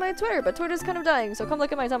 come look at my Twitter, but Twitter's kind of dying, so come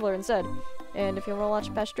look at my Tumblr instead. And if you want to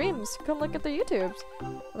watch past streams, come look at the YouTubes.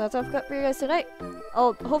 Well, that's all I've got for you guys tonight.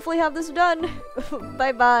 I'll hopefully have this done.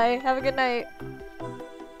 Bye-bye. Have a good night.